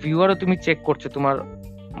অ্যাজ এ ভিউয়ারও তুমি চেক করছো তোমার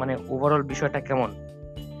মানে ওভারঅল বিষয়টা কেমন।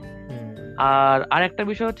 হুম। আর আরেকটা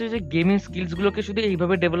বিষয় হচ্ছে যে গেমিং স্কিলস গুলোকে শুধু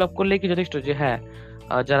এইভাবে ডেভেলপ করলেই কি যথেষ্ট, যে হ্যাঁ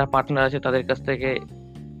যারা পার্টনার আছে তাদের কাছ থেকে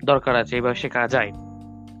দরকার আছে এবার শেখা যায়?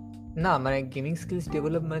 না মানে গেমিং স্কিলস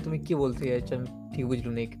ডেভেলপ মানে তুমি কি বলতে চাইছো, আমি ঠিক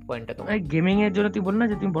বুঝলাম না এই পয়েন্টটা তোমার। গেমিং এর জন্য তুই বল না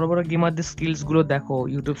যে তুমি বড় বড় গেমারদের স্কিলস গুলো দেখো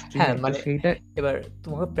ইউটিউব হ্যাঁ স্ট্রিমে, তো মানে সেইটা। এবার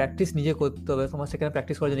তোমাকে প্র্যাকটিস নিজে করতে হবে, তোমার সেখানে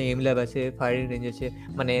প্র্যাকটিস করার জন্য এম ল্যাব আছে, ফায়ারিং রেঞ্জ আছে,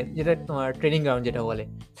 মানে যেটা তোমার ট্রেনিং গ্রাউন্ড যেটা বলে,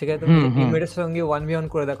 সেখানে তুমি হুম নিজের হুম টিমমেটের সঙ্গে 1v1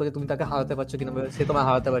 করে দেখো যে তুমি তাকে হারাতে পারছো কিনা বা সে তোমায়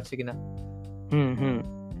হারাতে পারছে কিনা, হুম হুম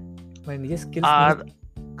মানে নিজের স্কিলস নিজে। আর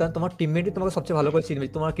কারণ তোমার টিমমেটই তোমাকে সবচেয়ে ভালো করে চিনবে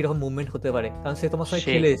তোমার কিরকম মুভমেন্ট হতে পারে, কারণ সে তোমার সঙ্গে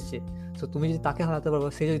সেই খেলে এসেছে। তো তুমি যদি তাকে হারাতে পারবে,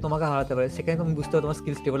 সে যদি তোমাকে হারাতে পারে, সেখানে তুমি বুঝতে পারো তোমার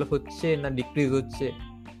স্কিলস ডেভেলপ হচ্ছে না ডিক্রিজ হচ্ছে।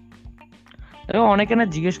 এবং অনেকে না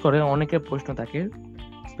জিজ্ঞেস করে, অনেকের প্রশ্ন থাকে,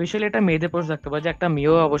 স্পেশালি এটা মেয়েদের প্রশ্ন থাকতে পারে যে একটা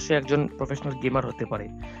মেয়েও অবশ্যই একজন প্রফেশনাল গেমার হতে পারে,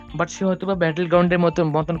 বাট সে হয়তো বা ব্যাটল গ্রাউন্ডের মতন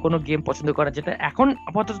মতন কোনো গেম পছন্দ করে যেটা এখন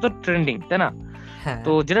আপাতত ট্রেন্ডিং, তাই না? হ্যাঁ।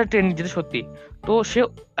 তো যেটা ট্রেন্ড, যেটা সত্যি, তো সে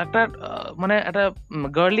একটা মানে একটা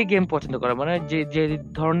গার্লি গেম পছন্দ করে, মানে যে যে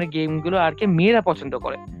ধরনের গেমগুলো আর কি মেয়েরা পছন্দ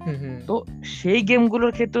করে। হুম হুম। তো সেই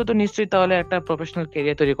গেমগুলোর ক্ষেত্রেও তো নিশ্চয়ই তাহলে একটা প্রফেশনাল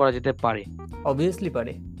ক্যারিয়ার তৈরি করা যেতে পারে, অবভিয়াসলি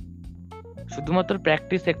পারে। শুধুমাত্র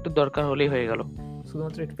প্র্যাকটিস একটু দরকার হলেই হয়ে গেল।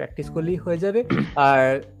 শুধুমাত্র একটু প্র্যাকটিস করলেই হয়ে যাবে। আর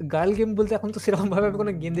গার্ল গেম বলতে এখন তো সেরকম ভাবে আমি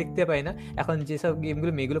কোনো গেম দেখতে পাই না, এখন যেসব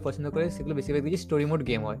গেমগুলো মেয়েগুলো পছন্দ করে সেগুলো বেশিরভাগ দেখি স্টোরি মোড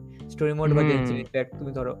গেম হয়, স্টোরি মোড বা হুম, গেনশিন ইম্প্যাক্ট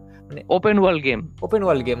তুমি ধরো, মানে open world game. Open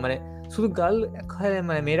world game, মানে শুধু গার্ল খেলে,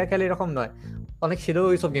 মানে মেয়েরা খেলে এরকম নয়, অনেক ছেলেও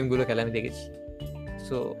ওই সব গেমগুলো খেলে আমি দেখেছি।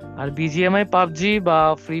 সো আর বিজিএমআই, পাবজি বা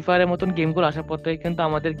ফ্রি ফায়ারের মতন গেমগুলো আসার পর থেকে কিন্তু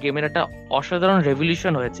আমাদের গেমের একটা অসাধারণ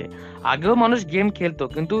রেভলিউশন হয়েছে। আগেও মানুষ গেম খেলতো,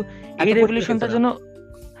 কিন্তু এত এই পরিমাণে খেলতো রেভলিউশনটা না। যেন,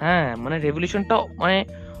 হ্যাঁ মানে রেভলিউশনটা মানে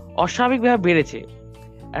অস্বাভাবিকভাবে বেড়েছে।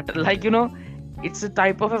 একটা like it's a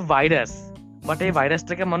type of A virus, but এই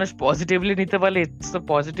ভাইরাসটাকে মানুষ পজিটিভলি নিতে পারলে ইটস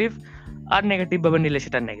পজিটিভ, আর নেগেটিভ ভাবে নিলে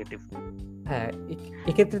সেটা নেগেটিভ। হ্যাঁ,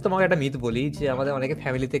 এক্ষেত্রে তোমাকে একটা মিথ বলি যে আমাদের অনেকে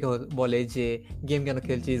ফ্যামিলি থেকে বলে যে গেম কেন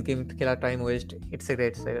খেলছিস, গেম খেলার টাইম ওয়েস্ট এটসেট্রা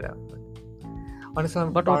এটসেট্রা। অনেক সময়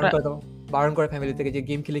বাট বারণ ওটা করে দাও, বারণ করে ফ্যামিলি থেকে যে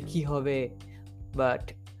গেম খেলে কি হবে, বাট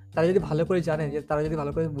তারা যদি ভালো করে জানে, যে তারা যদি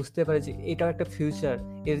ভালো করে বুঝতে পারে যে এটাও একটা ফিউচার,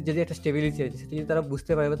 এর যদি একটা স্টেবিলিটি আছে, সেটা যদি তারা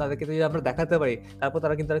বুঝতে পারে বা তাদেরকে যদি আমরা দেখাতে পারি, তারপর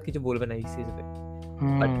তারা কিন্তু আর কিছু বলবে না এই হিসেবে।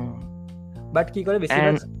 বাট হুম বাট কি করে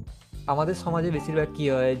বেশিরভাগ অ্যান্ড আমাদের সমাজে বেশিরভাগ কি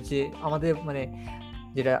হয় যে আমাদের মানে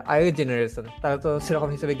যেটা আগের জেনারেশন, তারা তো সেরকম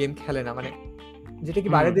হিসেবে গেম খেলে না, মানে যেটা কি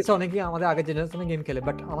বাইরের দেশে অনেকে আমাদের আগের জেনারেশনে গেম খেলে,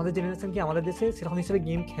 বাট আমাদের জেনারেশন কি আমাদের দেশে সেরকম হিসেবে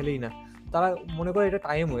গেম খেলেই না। তারা মনে করে এটা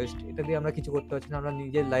টাইম ওয়েস্ট, এটা দিয়ে আমরা কিছু করতে পারছি না, আমরা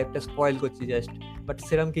নিজের লাইফটা স্পয়েল করছি জাস্ট, বাট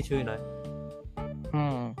সেরকম কিছুই নয়।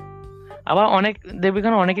 আবার অনেক দেখবি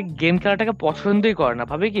কেন অনেকে গেম খেলাটাকে পছন্দই করে না,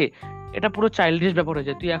 ভাবে কি এটা পুরো চাইল্ডিশ ব্যাপার হয়ে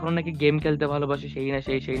যায়, তুই এখন নাকি গেম খেলতে ভালোবাসিস, সেই না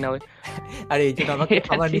সেই না ওই। আর এই জন্য আমাকে এটা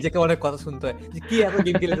আমার ঠিক। নিজেকে অনেক কথা শুনতে হয় যে কি এত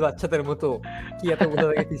গেম খেলেছে বাচ্চাদের মতো, কি এত বোঝা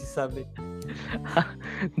লাগে পিসির সামনে।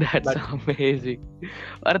 That's but amazing.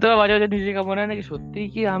 আর তোমার মাঝে মাঝে নিজেকে মনে হয় নাকি সত্যিই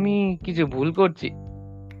কি আমি কিছু ভুল করছি?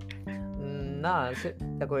 না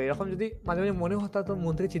দেখো, এরকম যদি মাঝে মাঝে মনে হতো তো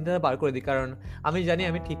মন থেকে চিন্তাটা বার করে দিই, কারণ আমি জানি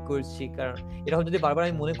আমি ঠিক করছি। কারণ এরকম যদি বারবার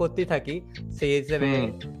আমি মনে করতেই থাকি সেই হিসেবে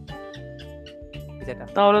যেটা,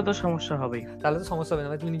 তাহলে তো সমস্যা হবেই। তাহলে তো সমস্যা হবে না,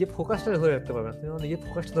 তুমি নিজের ফোকাসটা ধরে রাখতে পারবে না, তুমি নিজের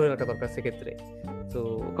ফোকাসটা ধরে রাখা দরকার সেক্ষেত্রে। তো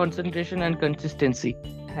কনসেন্ট্রেশন এন্ড কনসিস্টেন্সি।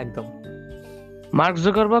 একদম। মার্ক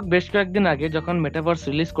জুকারবার্গ বেশ কয়েকদিন আগে যখন মেটাভার্স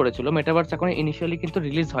রিলিজ করেছিল, মেটাভার্স এখন ইনিশিয়ালি কিন্তু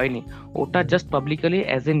রিলিজ হয়নি, ওটা just publicly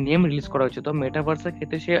as a name release করা হয়েছে। তো মেটাভার্সের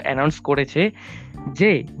ক্ষেত্রে সে অ্যানাউন্স করেছে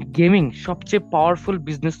যে গেমিং সবচেয়ে পাওয়ারফুল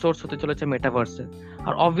বিজনেস সোর্স হতে চলেছে মেটাভার্সে।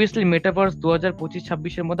 আর অবভিয়াসলি মেটাভার্স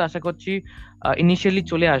 2025-26-এর মধ্যে আশা করছি ইনিশিয়ালি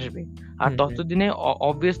চলে আসবে। আর ততদিনে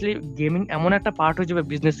অবভিয়াসলি গেমিং এমন একটা পার্ট হয়ে যাবে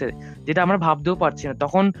বিজনেসের, যেটা আমরা ভাবতেও পারছি না।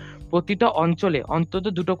 তখন প্রতিটা অঞ্চলে অন্তত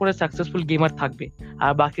 2টো করে সাকসেসফুল গেমার থাকবে,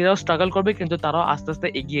 আর বাকিরাও স্ট্রাগল করবে, কিন্তু তারাও আস্তে আস্তে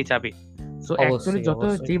এগিয়ে যাবে। সো অ্যাকচুয়ালি যত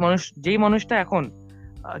যেই মানুষটা এখন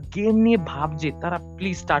গেম নিয়ে ভাবছে, তারা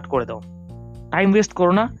প্লিজ স্টার্ট করে দাও, টাইম ওয়েস্ট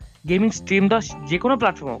করো না। গেমিং স্ট্রিম দাও, যে কোনো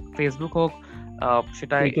প্ল্যাটফর্ম হোক, ফেসবুক হোক,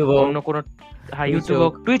 সেটা অন্য কোনো, হ্যাঁ ইউটিউব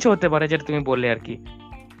হোক, টুইচ হতে পারে যেটা তুমি বললে আর কি।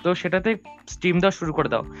 তো সেটাতে স্ট্রিম দেওয়া শুরু করে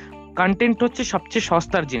দাও। কন্টেন্ট হচ্ছে সবচেয়ে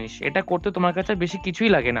সস্তার জিনিস, এটা করতে তোমার কাছে বেশি কিছুই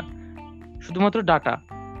লাগে না, শুধুমাত্র ডাটা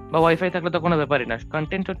বা ওয়াইফাই থাকলে তো কোনো ব্যাপারই না।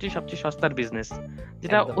 কন্টেন্ট হচ্ছে সবচেয়ে সস্তার বিজনেস,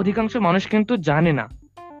 যেটা অধিকাংশ মানুষ কিন্তু জানে না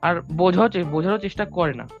আর বোঝারও চেষ্টা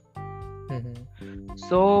করে না।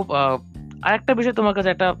 সো আরেকটা বিষয় তোমার কাছে,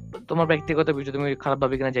 একটা তোমার ব্যক্তিগত বিষয়, তুমি খারাপ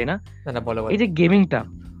ভাবে কিনা যাই না, এই যে গেমিংটা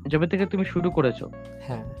যবে থেকে তুমি শুরু করেছো,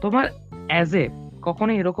 তোমার অ্যাজ এ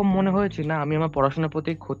কখনো এরকম মনে হয়েছে না আমি আমার পড়াশোনার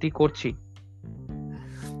প্রতি ক্ষতি করছি?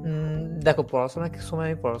 দেখো, পড়াশোনার সময়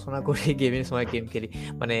আমি পড়াশোনা করি, গেমের সময় গেম খেলি,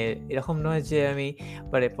 মানে এরকম নয় যে আমি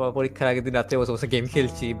মানে পরীক্ষার আগের দিন রাত্রে বসে বসে গেম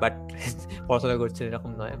খেলছি বাট পড়াশোনা করছি,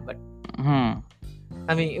 এরকম নয়। বাট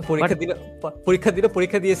আমি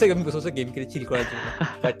পরীক্ষা দিয়ে এসে আমি বসে বসে গেম খেলি চিল করার জন্য,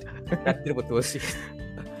 বাট রাত্রে পড়তে বসি।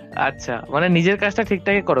 আচ্ছা, মানে নিজের কাজটা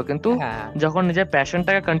ঠিকঠাকই করো, কিন্তু যখন নিজের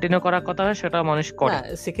প্যাশনটাকে কন্টিনিউ করার কথা হয় সেটা মানুষ করে না।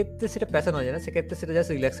 সেক্ষেত্রে সেটা প্যাশন হয়ে যায় না, সেক্ষেত্রে সেটা জাস্ট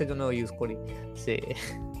রিল্যাক্সের জন্য ইউজ করি। সে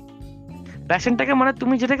প্যাশনটাকে মানে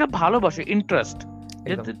তুমি যেটাকে ভালোবাসো, ইন্টারেস্ট,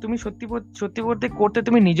 যেটা তুমি সত্যি বলতে করতে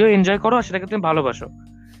তুমি নিজেও এনজয় করো আর সেটাকে তুমি ভালোবাসো।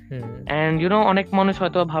 এন্ড অনেক মানুষ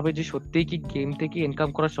হয়তো ভাবে যে সত্যিই কি গেম থেকে ইনকাম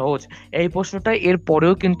করা সহজ, এই প্রশ্নটা এর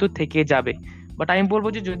পরেও কিন্তু থেকে যাবে। বাট আমি বলবো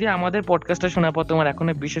যে যদি আমাদের পডকাস্টটা শোনার পর তোমার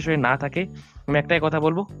এখনো বিশ্বাস হয়ে না থাকে, আমি একটাই কথা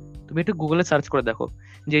বলবো, তুমি একটু গুগলে সার্চ করে দেখো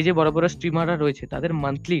যে এই যে বড় বড় স্ট্রিমাররা রয়েছে তাদের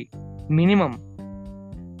মান্থলি মিনিমাম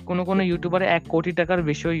কোনো ইউটিউবারে 1 কোটি টাকার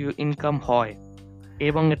বেশি ইনকাম হয়,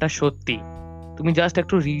 এবং এটা সত্যি। তুমি জাস্ট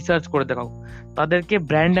একটু রিসার্চ করে দেখাও, তাদেরকে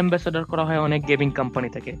ব্র্যান্ড অ্যাম্বাসেডর করা হয় অনেক গেমিং কোম্পানি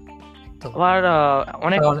থেকে। আবার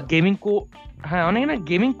অনেক অনেক না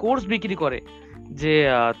গেমিং কোর্স বিক্রি করে, যে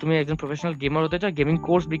তুমি একজন প্রফেশনাল গেমার হতে চাও, গেমিং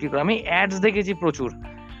কোর্স বিক্রি করে। আমি অ্যাডস দেখেছি প্রচুর।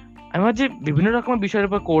 আমি ভাবছি বিভিন্ন রকমের বিষয়ের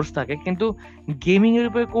উপর কোর্স থাকে, কিন্তু গেমিং এর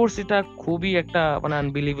উপর কোর্স, এটা খুবই একটা মানে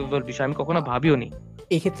আনবিলিভেবল বিষয়, আমি কখনো ভাবিও নি।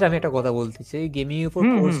 এই ক্ষেত্রে আমি একটা কথা বলতে চাই, গেমিং এর উপর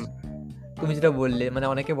কোর্স তুমি যেটা বললে, মানে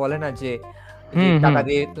অনেকে বলে না যে টাকা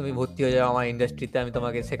দিয়ে তুমি ভর্তি হয়ে যাও আমার ইন্ডাস্ট্রিতে, আমি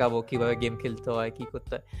তোমাকে শেখাবো কিভাবে গেম খেলতে হয়, কি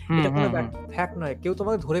করতে হয়। এটা কোনো ফ্যাক্ট নয়, কেউ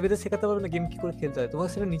তোমাকে ধরে বেঁধে শেখাতে পারবে না গেম কি করে খেলতে হয়, তোমাকে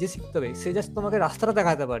সেটা নিজে শিখতে হবে। সে জাস্ট তোমাকে রাস্তাটা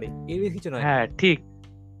দেখাতে পারে, এর বেশি কিছু নয়। হ্যাঁ ঠিক,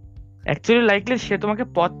 অ্যাকচুয়ালি লাইকলি সে তোমাকে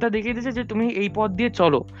পথটা দেখিয়ে দিয়েছে যে তুমি এই পথ দিয়ে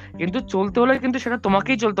চলো, কিন্তু চলতে হলে কিন্তু সেটা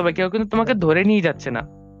তোমাকেই চলতে হবে, কেউ কিন্তু তোমাকে ধরে নিয়ে যাচ্ছে না।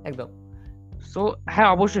 একদম। সো হ্যাঁ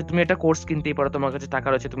অবশ্যই তুমি এটা কোর্স কিনতেই পারো, তোমার কাছে টাকা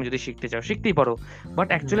রয়েছে, তুমি যদি শিখতে চাও শিখতেই পারো, বাট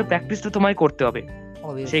অ্যাকচুয়ালি প্র্যাকটিসটা তোমায় করতে হবে।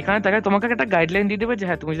 সেখানে তাকে তোমাকে একটা গাইডলাইন দিয়ে দেবে যে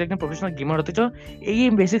হ্যাঁ তুমি যদি একজন প্রফেশনাল গেমার হতে চাও এই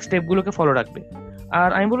বেসিক স্টেপ গুলোকে ফলো রাখবে। আর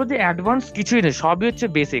আমি বলবো যে অ্যাডভান্স কিছুই নেই, সবই হচ্ছে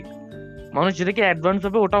বেসিক। মানুষ যেটাকে অ্যাডভান্স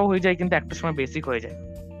হবে ওটাও হয়ে যায়, কিন্তু একটা সময় বেসিক হয়ে যায়।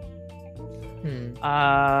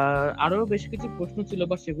 আর আরো বেশ কিছু প্রশ্ন ছিল,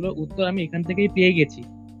 বা সেগুলোর উত্তর আমি এখান থেকেই পেয়ে গেছি,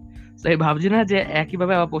 তাই ভাবছি না যে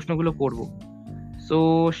একইভাবে আবার প্রশ্নগুলো করবো। সো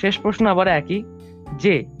শেষ প্রশ্ন আবার একই,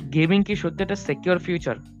 যে গেমিং কি সত্যি একটা সিকিউর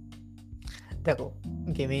ফিউচার? দেখো,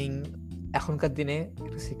 গেমিং এখনকার দিনে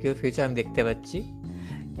একটা সিকিউর ফিউচার আমি দেখতে পাচ্ছি।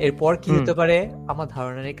 এরপর কি হতে পারে আমার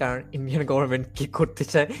ধারণা নেই, কারণ ইন্ডিয়ান গভর্নমেন্ট কি করতে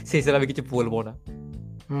চায় সেই হিসেবে আমি কিছু বলবো না।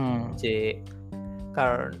 যে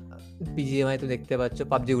কারণ বিজিএমআই তো দেখতে পাচ্ছ,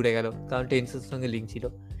 পাবজি উড়ে গেল, কারণ টেনশনের সঙ্গে লিঙ্ক ছিল,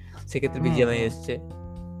 সেক্ষেত্রে বিজিএমআই এসছে,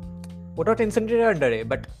 ওটাও টেনশনের আন্ডারে,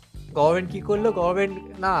 বাট গভর্নমেন্ট কি করলো, গভর্নমেন্ট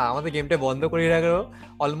না আমাদের গেমটা বন্ধ করে রাখলো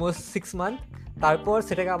অলমোস্ট 6 মান্থ, তারপর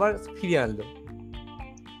সেটাকে আবার ফিরিয়ে আনলো।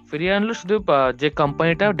 ফিরিয়ে আনলো, শুধু যে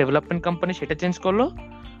কোম্পানিটা ডেভেলপমেন্ট কোম্পানি সেটা চেঞ্জ করলো,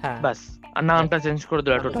 হ্যাঁ ব্যাস। আর নামটা চেঞ্জ করে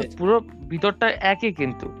দিল, টোটাল পুরো ভিতরটা একই,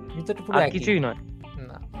 কিন্তু ভিতরটা পুরো আর একই, কিছুই নয়।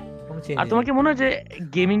 না কোনো চেঞ্জ আর নেই। তোমার কি মনে হয় যে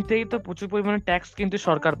গেমিং থেকে তো প্রচুর পরিমাণে ট্যাক্স কিন্তু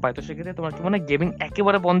সরকার পায়, তো সেক্ষেত্রে তোমার কি মনে হয় গেমিং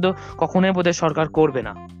একেবারে বন্ধ কখনোই বোধহয় সরকার করবে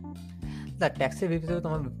না? না, ট্যাক্সের ভিতরে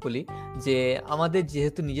তোমার বলি যে আমাদের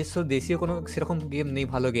যেহেতু নিজস্ব দেশীয় কোনো সেরকম গেম নেই,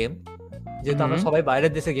 ভালো গেম, যেহেতু আমরা হুম সবাই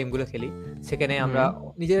বাইরের দেশে গেমগুলো খেলি, সেখানে আমরা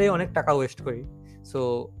হুম নিজেরাই অনেক টাকা ওয়েস্ট করি। সো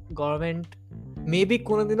গভর্নমেন্ট মেবি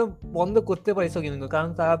কোনোদিনও বন্ধ করতে পারে সব গেমগুলো, কারণ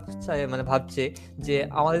তারা মানে ভাবছে যে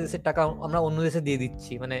আমাদের দেশের টাকা আমরা অন্য দেশে দিয়ে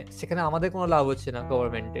দিচ্ছি, মানে সেখানে আমাদের কোনো লাভ হচ্ছে না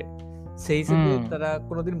গভর্নমেন্টের, সেই হিসেবে হুম তারা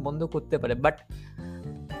কোনোদিন বন্ধ করতে পারে। বাট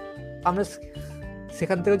আমরা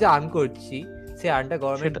সেখান থেকে যে আর্ন করছি, সেই আর্নটা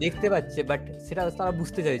গভর্নমেন্ট সেটা দেখতে পাচ্ছে, বাট সেটা তারা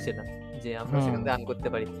বুঝতে চাইছে না যে আমরা হুম সেখান থেকে আর্ন করতে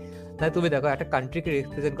পারি। তাই তুমি দেখো, একটা কান্ট্রিকে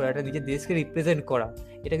রিপ্রেজেন্ট করা, একটা নিজের দেশকে রিপ্রেজেন্ট করা,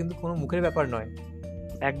 এটা কিন্তু কোনো মুখের ব্যাপার নয়।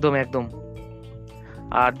 একদম একদম।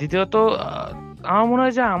 আর দ্বিতীয়ত আমার মনে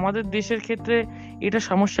হয় যে আমাদের দেশের ক্ষেত্রে এটা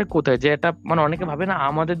সমস্যা কোথায়, যে এটা মানে অনেকে ভাবে না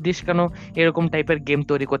আমাদের দেশ কেন এরকম টাইপের গেম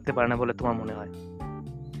তৈরি করতে পারে না বলে তোমার মনে হয়?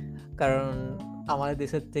 কারণ আমাদের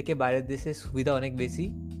দেশের থেকে বাইরের দেশে সুবিধা অনেক বেশি।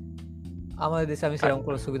 আমাদের দেশে আমি সেরকম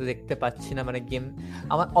কোনো সুবিধা দেখতে পাচ্ছি না, মানে গেম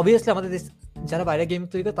আমার অবভিয়াসলি আমাদের দেশ যারা বাইরে গেম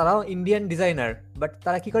তৈরি করে তারাও ইন্ডিয়ান ডিজাইনার, বাট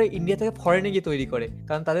তারা কি করে ইন্ডিয়া থেকে ফরেনে গিয়ে তৈরি করে,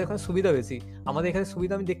 কারণ তাদের ওখানে সুবিধা বেশি। আমাদের এখানে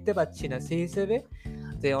সুবিধা আমি দেখতে পাচ্ছি না, সেই হিসেবে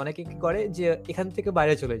যে অনেকে কি করে যে এখান থেকে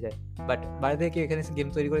বাইরে চলে যায়, বাট বাইরে থেকে এখানে গেম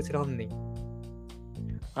তৈরি করে সেরকম নেই।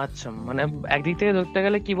 আচ্ছা, মানে একদিক থেকে ধরতে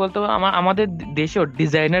গেলে কি বলতো, আমাদের দেশেও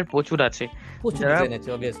ডিজাইনার প্রচুর আছে, প্রচুর যারা ডিজাইন আছে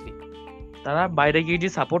অবভিয়াসলি, তারা বাইরে গিয়ে যে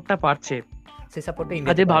সাপোর্টটা পাচ্ছে সেই সাপোর্টটা আর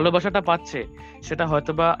ইন্ডিয়াতে যে পায় না। ভালোবাসাটা পাচ্ছে, সেটা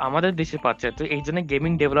হয়তো বা আমাদের দেশে পাচ্ছে, তো এই জন্য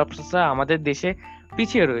গেমিং ডেভেলপার্সরা আমাদের দেশে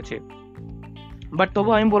পিছিয়ে রয়েছে। বাট তবু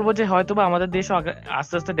আমি বলবো যে হয়তো বা আমাদের দেশও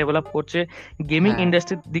আস্তে আস্তে ডেভেলপ করছে গেমিং হ্যাঁ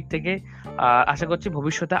ইন্ডাস্ট্রির দিক থেকে। আশা করছি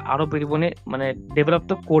ভবিষ্যতে আরো পরিমাণে মানে ডেভেলপ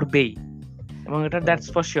তো করবেই, এবং এটা দ্যাটস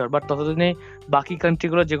ফর শিওর। বাট ততদিনে বাকি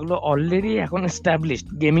কান্ট্রিগুলো যেগুলো অলরেডি এখন এস্টাবলিশড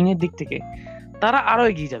গেমিং এর দিক থেকে, তারা আরো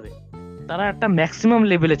এগিয়ে যাবে, তারা একটা ম্যাক্সিমাম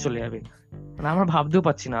লেভেলে চলে যাবে, মানে আমরা ভাবতেও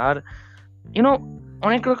পাচ্ছি না। আর ইউনো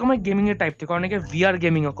অনেক রকমের গেমিং এর টাইপ থেকে অনেকে ভিআর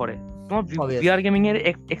গেমিং ও করে। তোমার অবভিয়াসলি। ভিআর গেমিং এর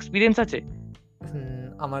এক্সপিরিয়েন্স আছে?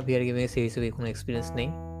 আমার ভিআর গেমে সেই হিসেবে কোনো এক্সপিরিয়েন্স নেই,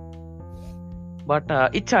 বাট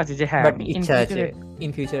ইচ্ছা আছে যে হ্যাঁ বাট আমি ইন ইচ্ছা আছে ফিউচারে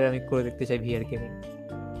ইন ফিউচারে আমি করে দেখতে চাই ভিআর গেমিং।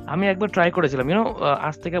 আমি একবার ট্রাই করেছিলাম,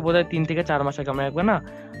 আজ থেকে বোধহয় 3 থেকে 4 মাস আগে আমি একবার না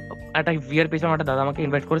একটা ভিআর পেয়েছিলাম, একটা দাদা আমাকে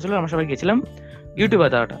ইনভাইট করেছিল, আমরা সবাই গেছিলাম, ইউটিউবার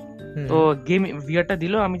দাদাটা। তো গেম ভিআরটা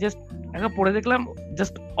দিল, আমি জাস্ট একবার পড়ে দেখলাম,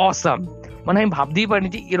 জাস্ট অসাম। মানে আমি ভাবতেই পারিনি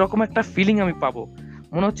যে এরকম একটা ফিলিং আমি পাবো।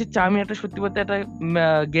 মনে হচ্ছে আমি একটা সত্যি বলতে একটা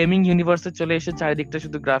গেমিং ইউনিভার্সে চলে এসে চারিদিকটা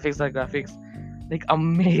শুধু গ্রাফিক্স আর গ্রাফিক্স, লাইক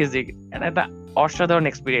অ্যামেজিং, একটা অসাধারণ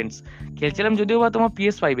এক্সপিরিয়েন্স। খেলছিলাম যদিও বা তোমার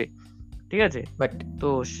PS5-এ, ঠিক আছে, বাট তো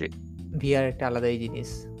সে ভিআর একটা আলাদাই জিনিস।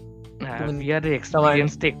 হ্যাঁ তুমি ভিআর এর তোমার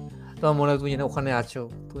এক্সপিরিয়েন্সটা তোমার মনে হয় তুমি যেন ওখানে আছো,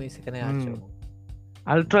 তুমি সেখানে আছো।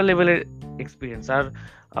 আলট্রা লেভেলের এক্সপিরিয়েন্স। আর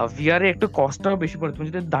ভিআর এ একটু কষ্টটাও বেশি পড়ে, তুমি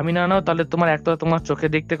যদি দামি না নাও তাহলে তোমার একটা তোমার চোখে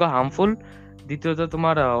দেখতে হার্মফুল, দ্বিতীয়ত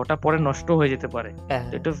তোমার ওটা পরে নষ্ট হয়ে যেতে পারে। হ্যাঁ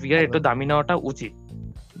তো একটু ভিআর একটু দামি নেওয়াটা উচিত।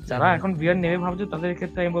 যারা এখন ভিআর নেবে ভাবছো তাদের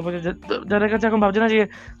ক্ষেত্রে আমি বলবো যে যাদের কাছে এখন ভাবছে না যে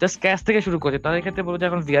জাস্ট ক্যাশ থেকে শুরু করছে, তাদের ক্ষেত্রে বলবো যে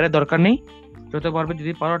এখন ভিআর এর দরকার নেই। যত পারবে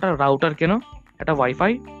যদি পারো একটা রাউটার কেনো, একটা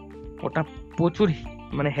ওয়াইফাই, ওটা প্রচুর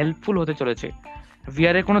মানে হেল্পফুল হতে চলেছে।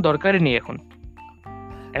 ভিআর এর কোনো দরকারই নেই এখন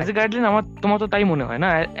অ্যাজ এ গাইডলাইন। তোমার তো তাই মনে হয় না?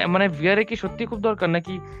 মানে ভিআর এ কি সত্যি খুব দরকার,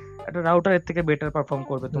 নাকি একটা রাউটার এর থেকে বেটার পারফর্ম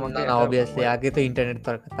করবে তোমাকে? না, অবভিয়াসলি আগে তো ইন্টারনেট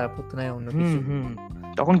দরকার, তারপর তো নয় অন্য কিছু।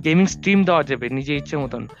 তখন গেমিং স্ট্রিম দেওয়া যাবে নিজে ইচ্ছে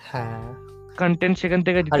মতন, হ্যাঁ, কন্টেন্ট সেখান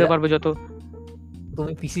থেকে দিতে পারবে যত।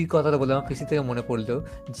 তুমি পিসির কথাটা বলে আমার পিসি থেকে মনে পড়লো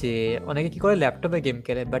যে অনেকে কি করে ল্যাপটপে গেম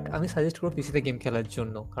খেলে, বাট আমি সাজেস্ট করবো পিসিতে গেম খেলার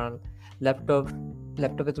জন্য, কারণ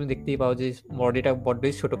ল্যাপটপে তুমি দেখতেই পাও যে বডিটা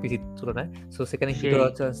বড্ডই ছোট পিসির তুলনায়, সো সেখানে হিট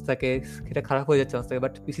হওয়ার চান্স থাকে, সেটা খারাপ হয়ে যাওয়ার চান্স থাকে,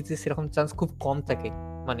 বাট পিসিতে সেরকম চান্স খুব কম থাকে,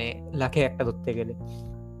 মানে লাখে একটা ধরতে গেলে।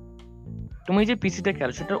 তুমি যে পিসিতে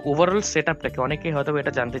খেলো সেটার ওভারঅল সেটআপটাকে অনেকে হয়তো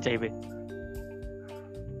এটা জানতে চাইবে।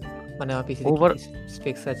 মানে আমার পিসিতে ওভার কি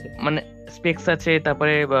স্পেক্স আছে? মানে স্পেক্স আছে,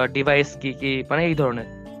 তারপরে ডিভাইস কি কি, মানে এই ধরনের।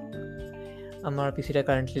 আমার পিসিটা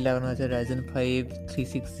কারেন্টলি লাগানো আছে Ryzen 5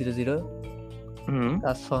 3600,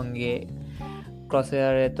 তার সঙ্গে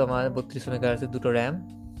ক্রসওয়্যারে তোমার 32 মেগাহার্টজের দুটো র্যাম,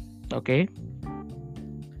 ওকে,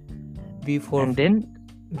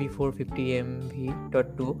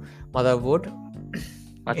 V450mv.2 মাদারবোর্ড,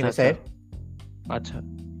 আচ্ছা আচ্ছা।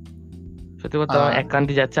 সত্যি কথা আমার এক কান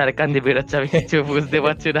দিয়ে যাচ্ছে আরেক কান দিয়ে বেরোচ্ছে, আমি কিছু বুঝতে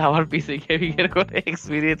পারছি না, আমার পিসি গেমিং এর কোনো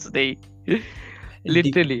এক্সপিরিয়েন্স নেই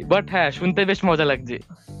লিটারালি। বাট হ্যাঁ, শুনতে বেশ মজা লাগছে।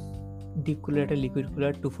 ডিপ কুলার, একটা লিকুইড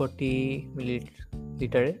কুলার 240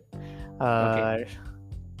 মিলিলিটারের, আর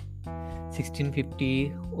 1650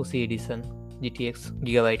 ওসি এডিশন জিটিএক্স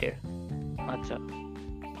গিগাবাইটের আচ্ছা,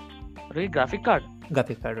 ওটা কি গ্রাফিক কার্ড?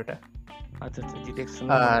 গ্রাফিক কার্ড ওটা। আচ্ছা আচ্ছা, জিটেক্স।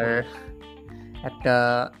 আর একটা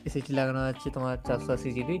এসএসডি লাগানো আছে তোমার 480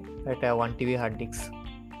 জিবি, একটা 1 টিবি হার্ড ডিস্ক।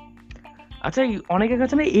 আচ্ছা, অনেকের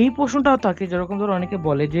কাছে না এই প্রশ্নটাও থাকে, যেরকম ধরো অনেকে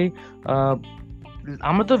বলে যে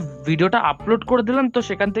আমরা তো ভিডিওটা আপলোড করে দিলাম, তো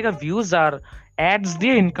সেখান থেকে ভিউজ আর অ্যাডস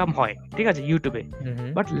দিয়ে ইনকাম হয়, ঠিক আছে, ইউটিউবে,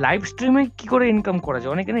 বাট লাইভ স্ট্রিমে কি করে ইনকাম করা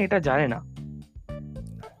যায়? অনেকে না এটা জানে না।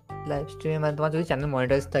 লাইভ স্ট্রিমে মানে তোমার যদি চ্যানেল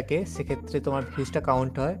মনিটাইজ থাকে সেক্ষেত্রে তোমার ভিউজটা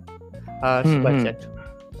কাউন্ট হয়। আর সুপার চ্যাট,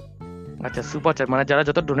 আচ্ছা, সুপার চ্যাট মানে যারা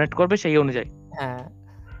যত ডোনেট করবে সেই অনুযায়ী। হ্যাঁ,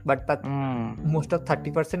 বাট মোস্ট অফ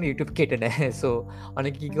 30% ইউটিউব কেটে নেয়। সো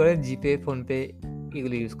অনেকে কি করে জিপে, ফোনপে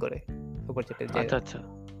এগুলো ইউজ করে সুপার চ্যাটের আচ্ছা জায়গায়। আচ্ছা,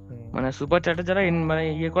 মানে সুপার চ্যাটে যারা মানে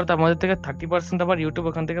ইয়ে করে তার মধ্যে থেকে 30% আবার ইউটিউব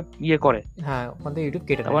ওখান থেকে ইয়ে করে। হ্যাঁ, ওখান থেকে ইউটিউব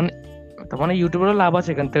কেটে তার নেয়। মানে তার মানে ইউটিউবেরও লাভ আছে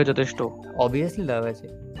এখান থেকে যথেষ্ট। অবভিয়াসলি লাভ আছে,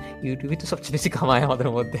 ইউটিউবই তো সবচেয়ে বেশি কামায় আমাদের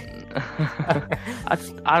মধ্যে।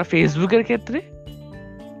 আর ফেসবুকের ক্ষেত্রে?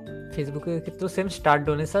 ফেসবুকের ক্ষেত্রে সেম স্টার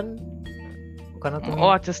ডোনেশন, ওখানে তুমি ও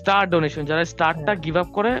আচ্ছা, স্টার ডোনেশন, যারা স্টারটা গিভ আপ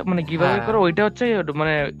করে, মানে গিভ আপ করে, ওইটা হচ্ছে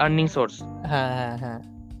মানে আর্নিং সোর্স। হ্যাঁ হ্যাঁ হ্যাঁ,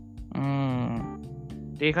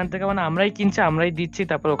 তো এখান থেকে মানে আমরাই কিনছি, আমরাই দিচ্ছি,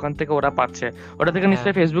 তারপর ওখান থেকে ওরা পাচ্ছে। ওটা থেকে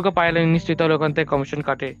নিশ্চয়ই ফেসবুকে পাইলে নিশ্চয়ই তাহলে ওখান থেকে কমিশন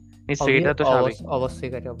কাটে নিশ্চয়ই, এটা তো স্বাভাবিক। অবশ্যই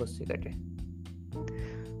কাটে, অবশ্যই কাটে।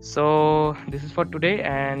 So this is for today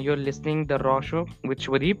and you're listening the Raw Show with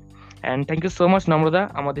Shubhadeep, and thank you so much নম্রদা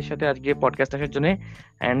আমাদের সাথে আজকে পডকাস্ট আসার জন্য।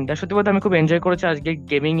 এন্ড সত্যি বলতে আমি খুব এনজয় করেছি আজকে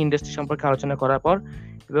গেমিং ইন্ডাস্ট্রি সম্পর্কে আলোচনা করার পর,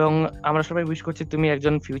 এবং আমরা সবাই উইশ করছি তুমি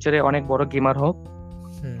একজন ফিউচারে অনেক বড় গেমার হোক,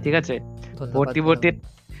 ঠিক আছে?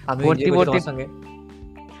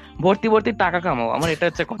 ভর্তি টাকা কামাও, আমার এটা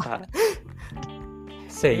হচ্ছে কথা।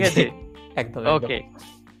 ঠিক আছে, একদম। ওকে।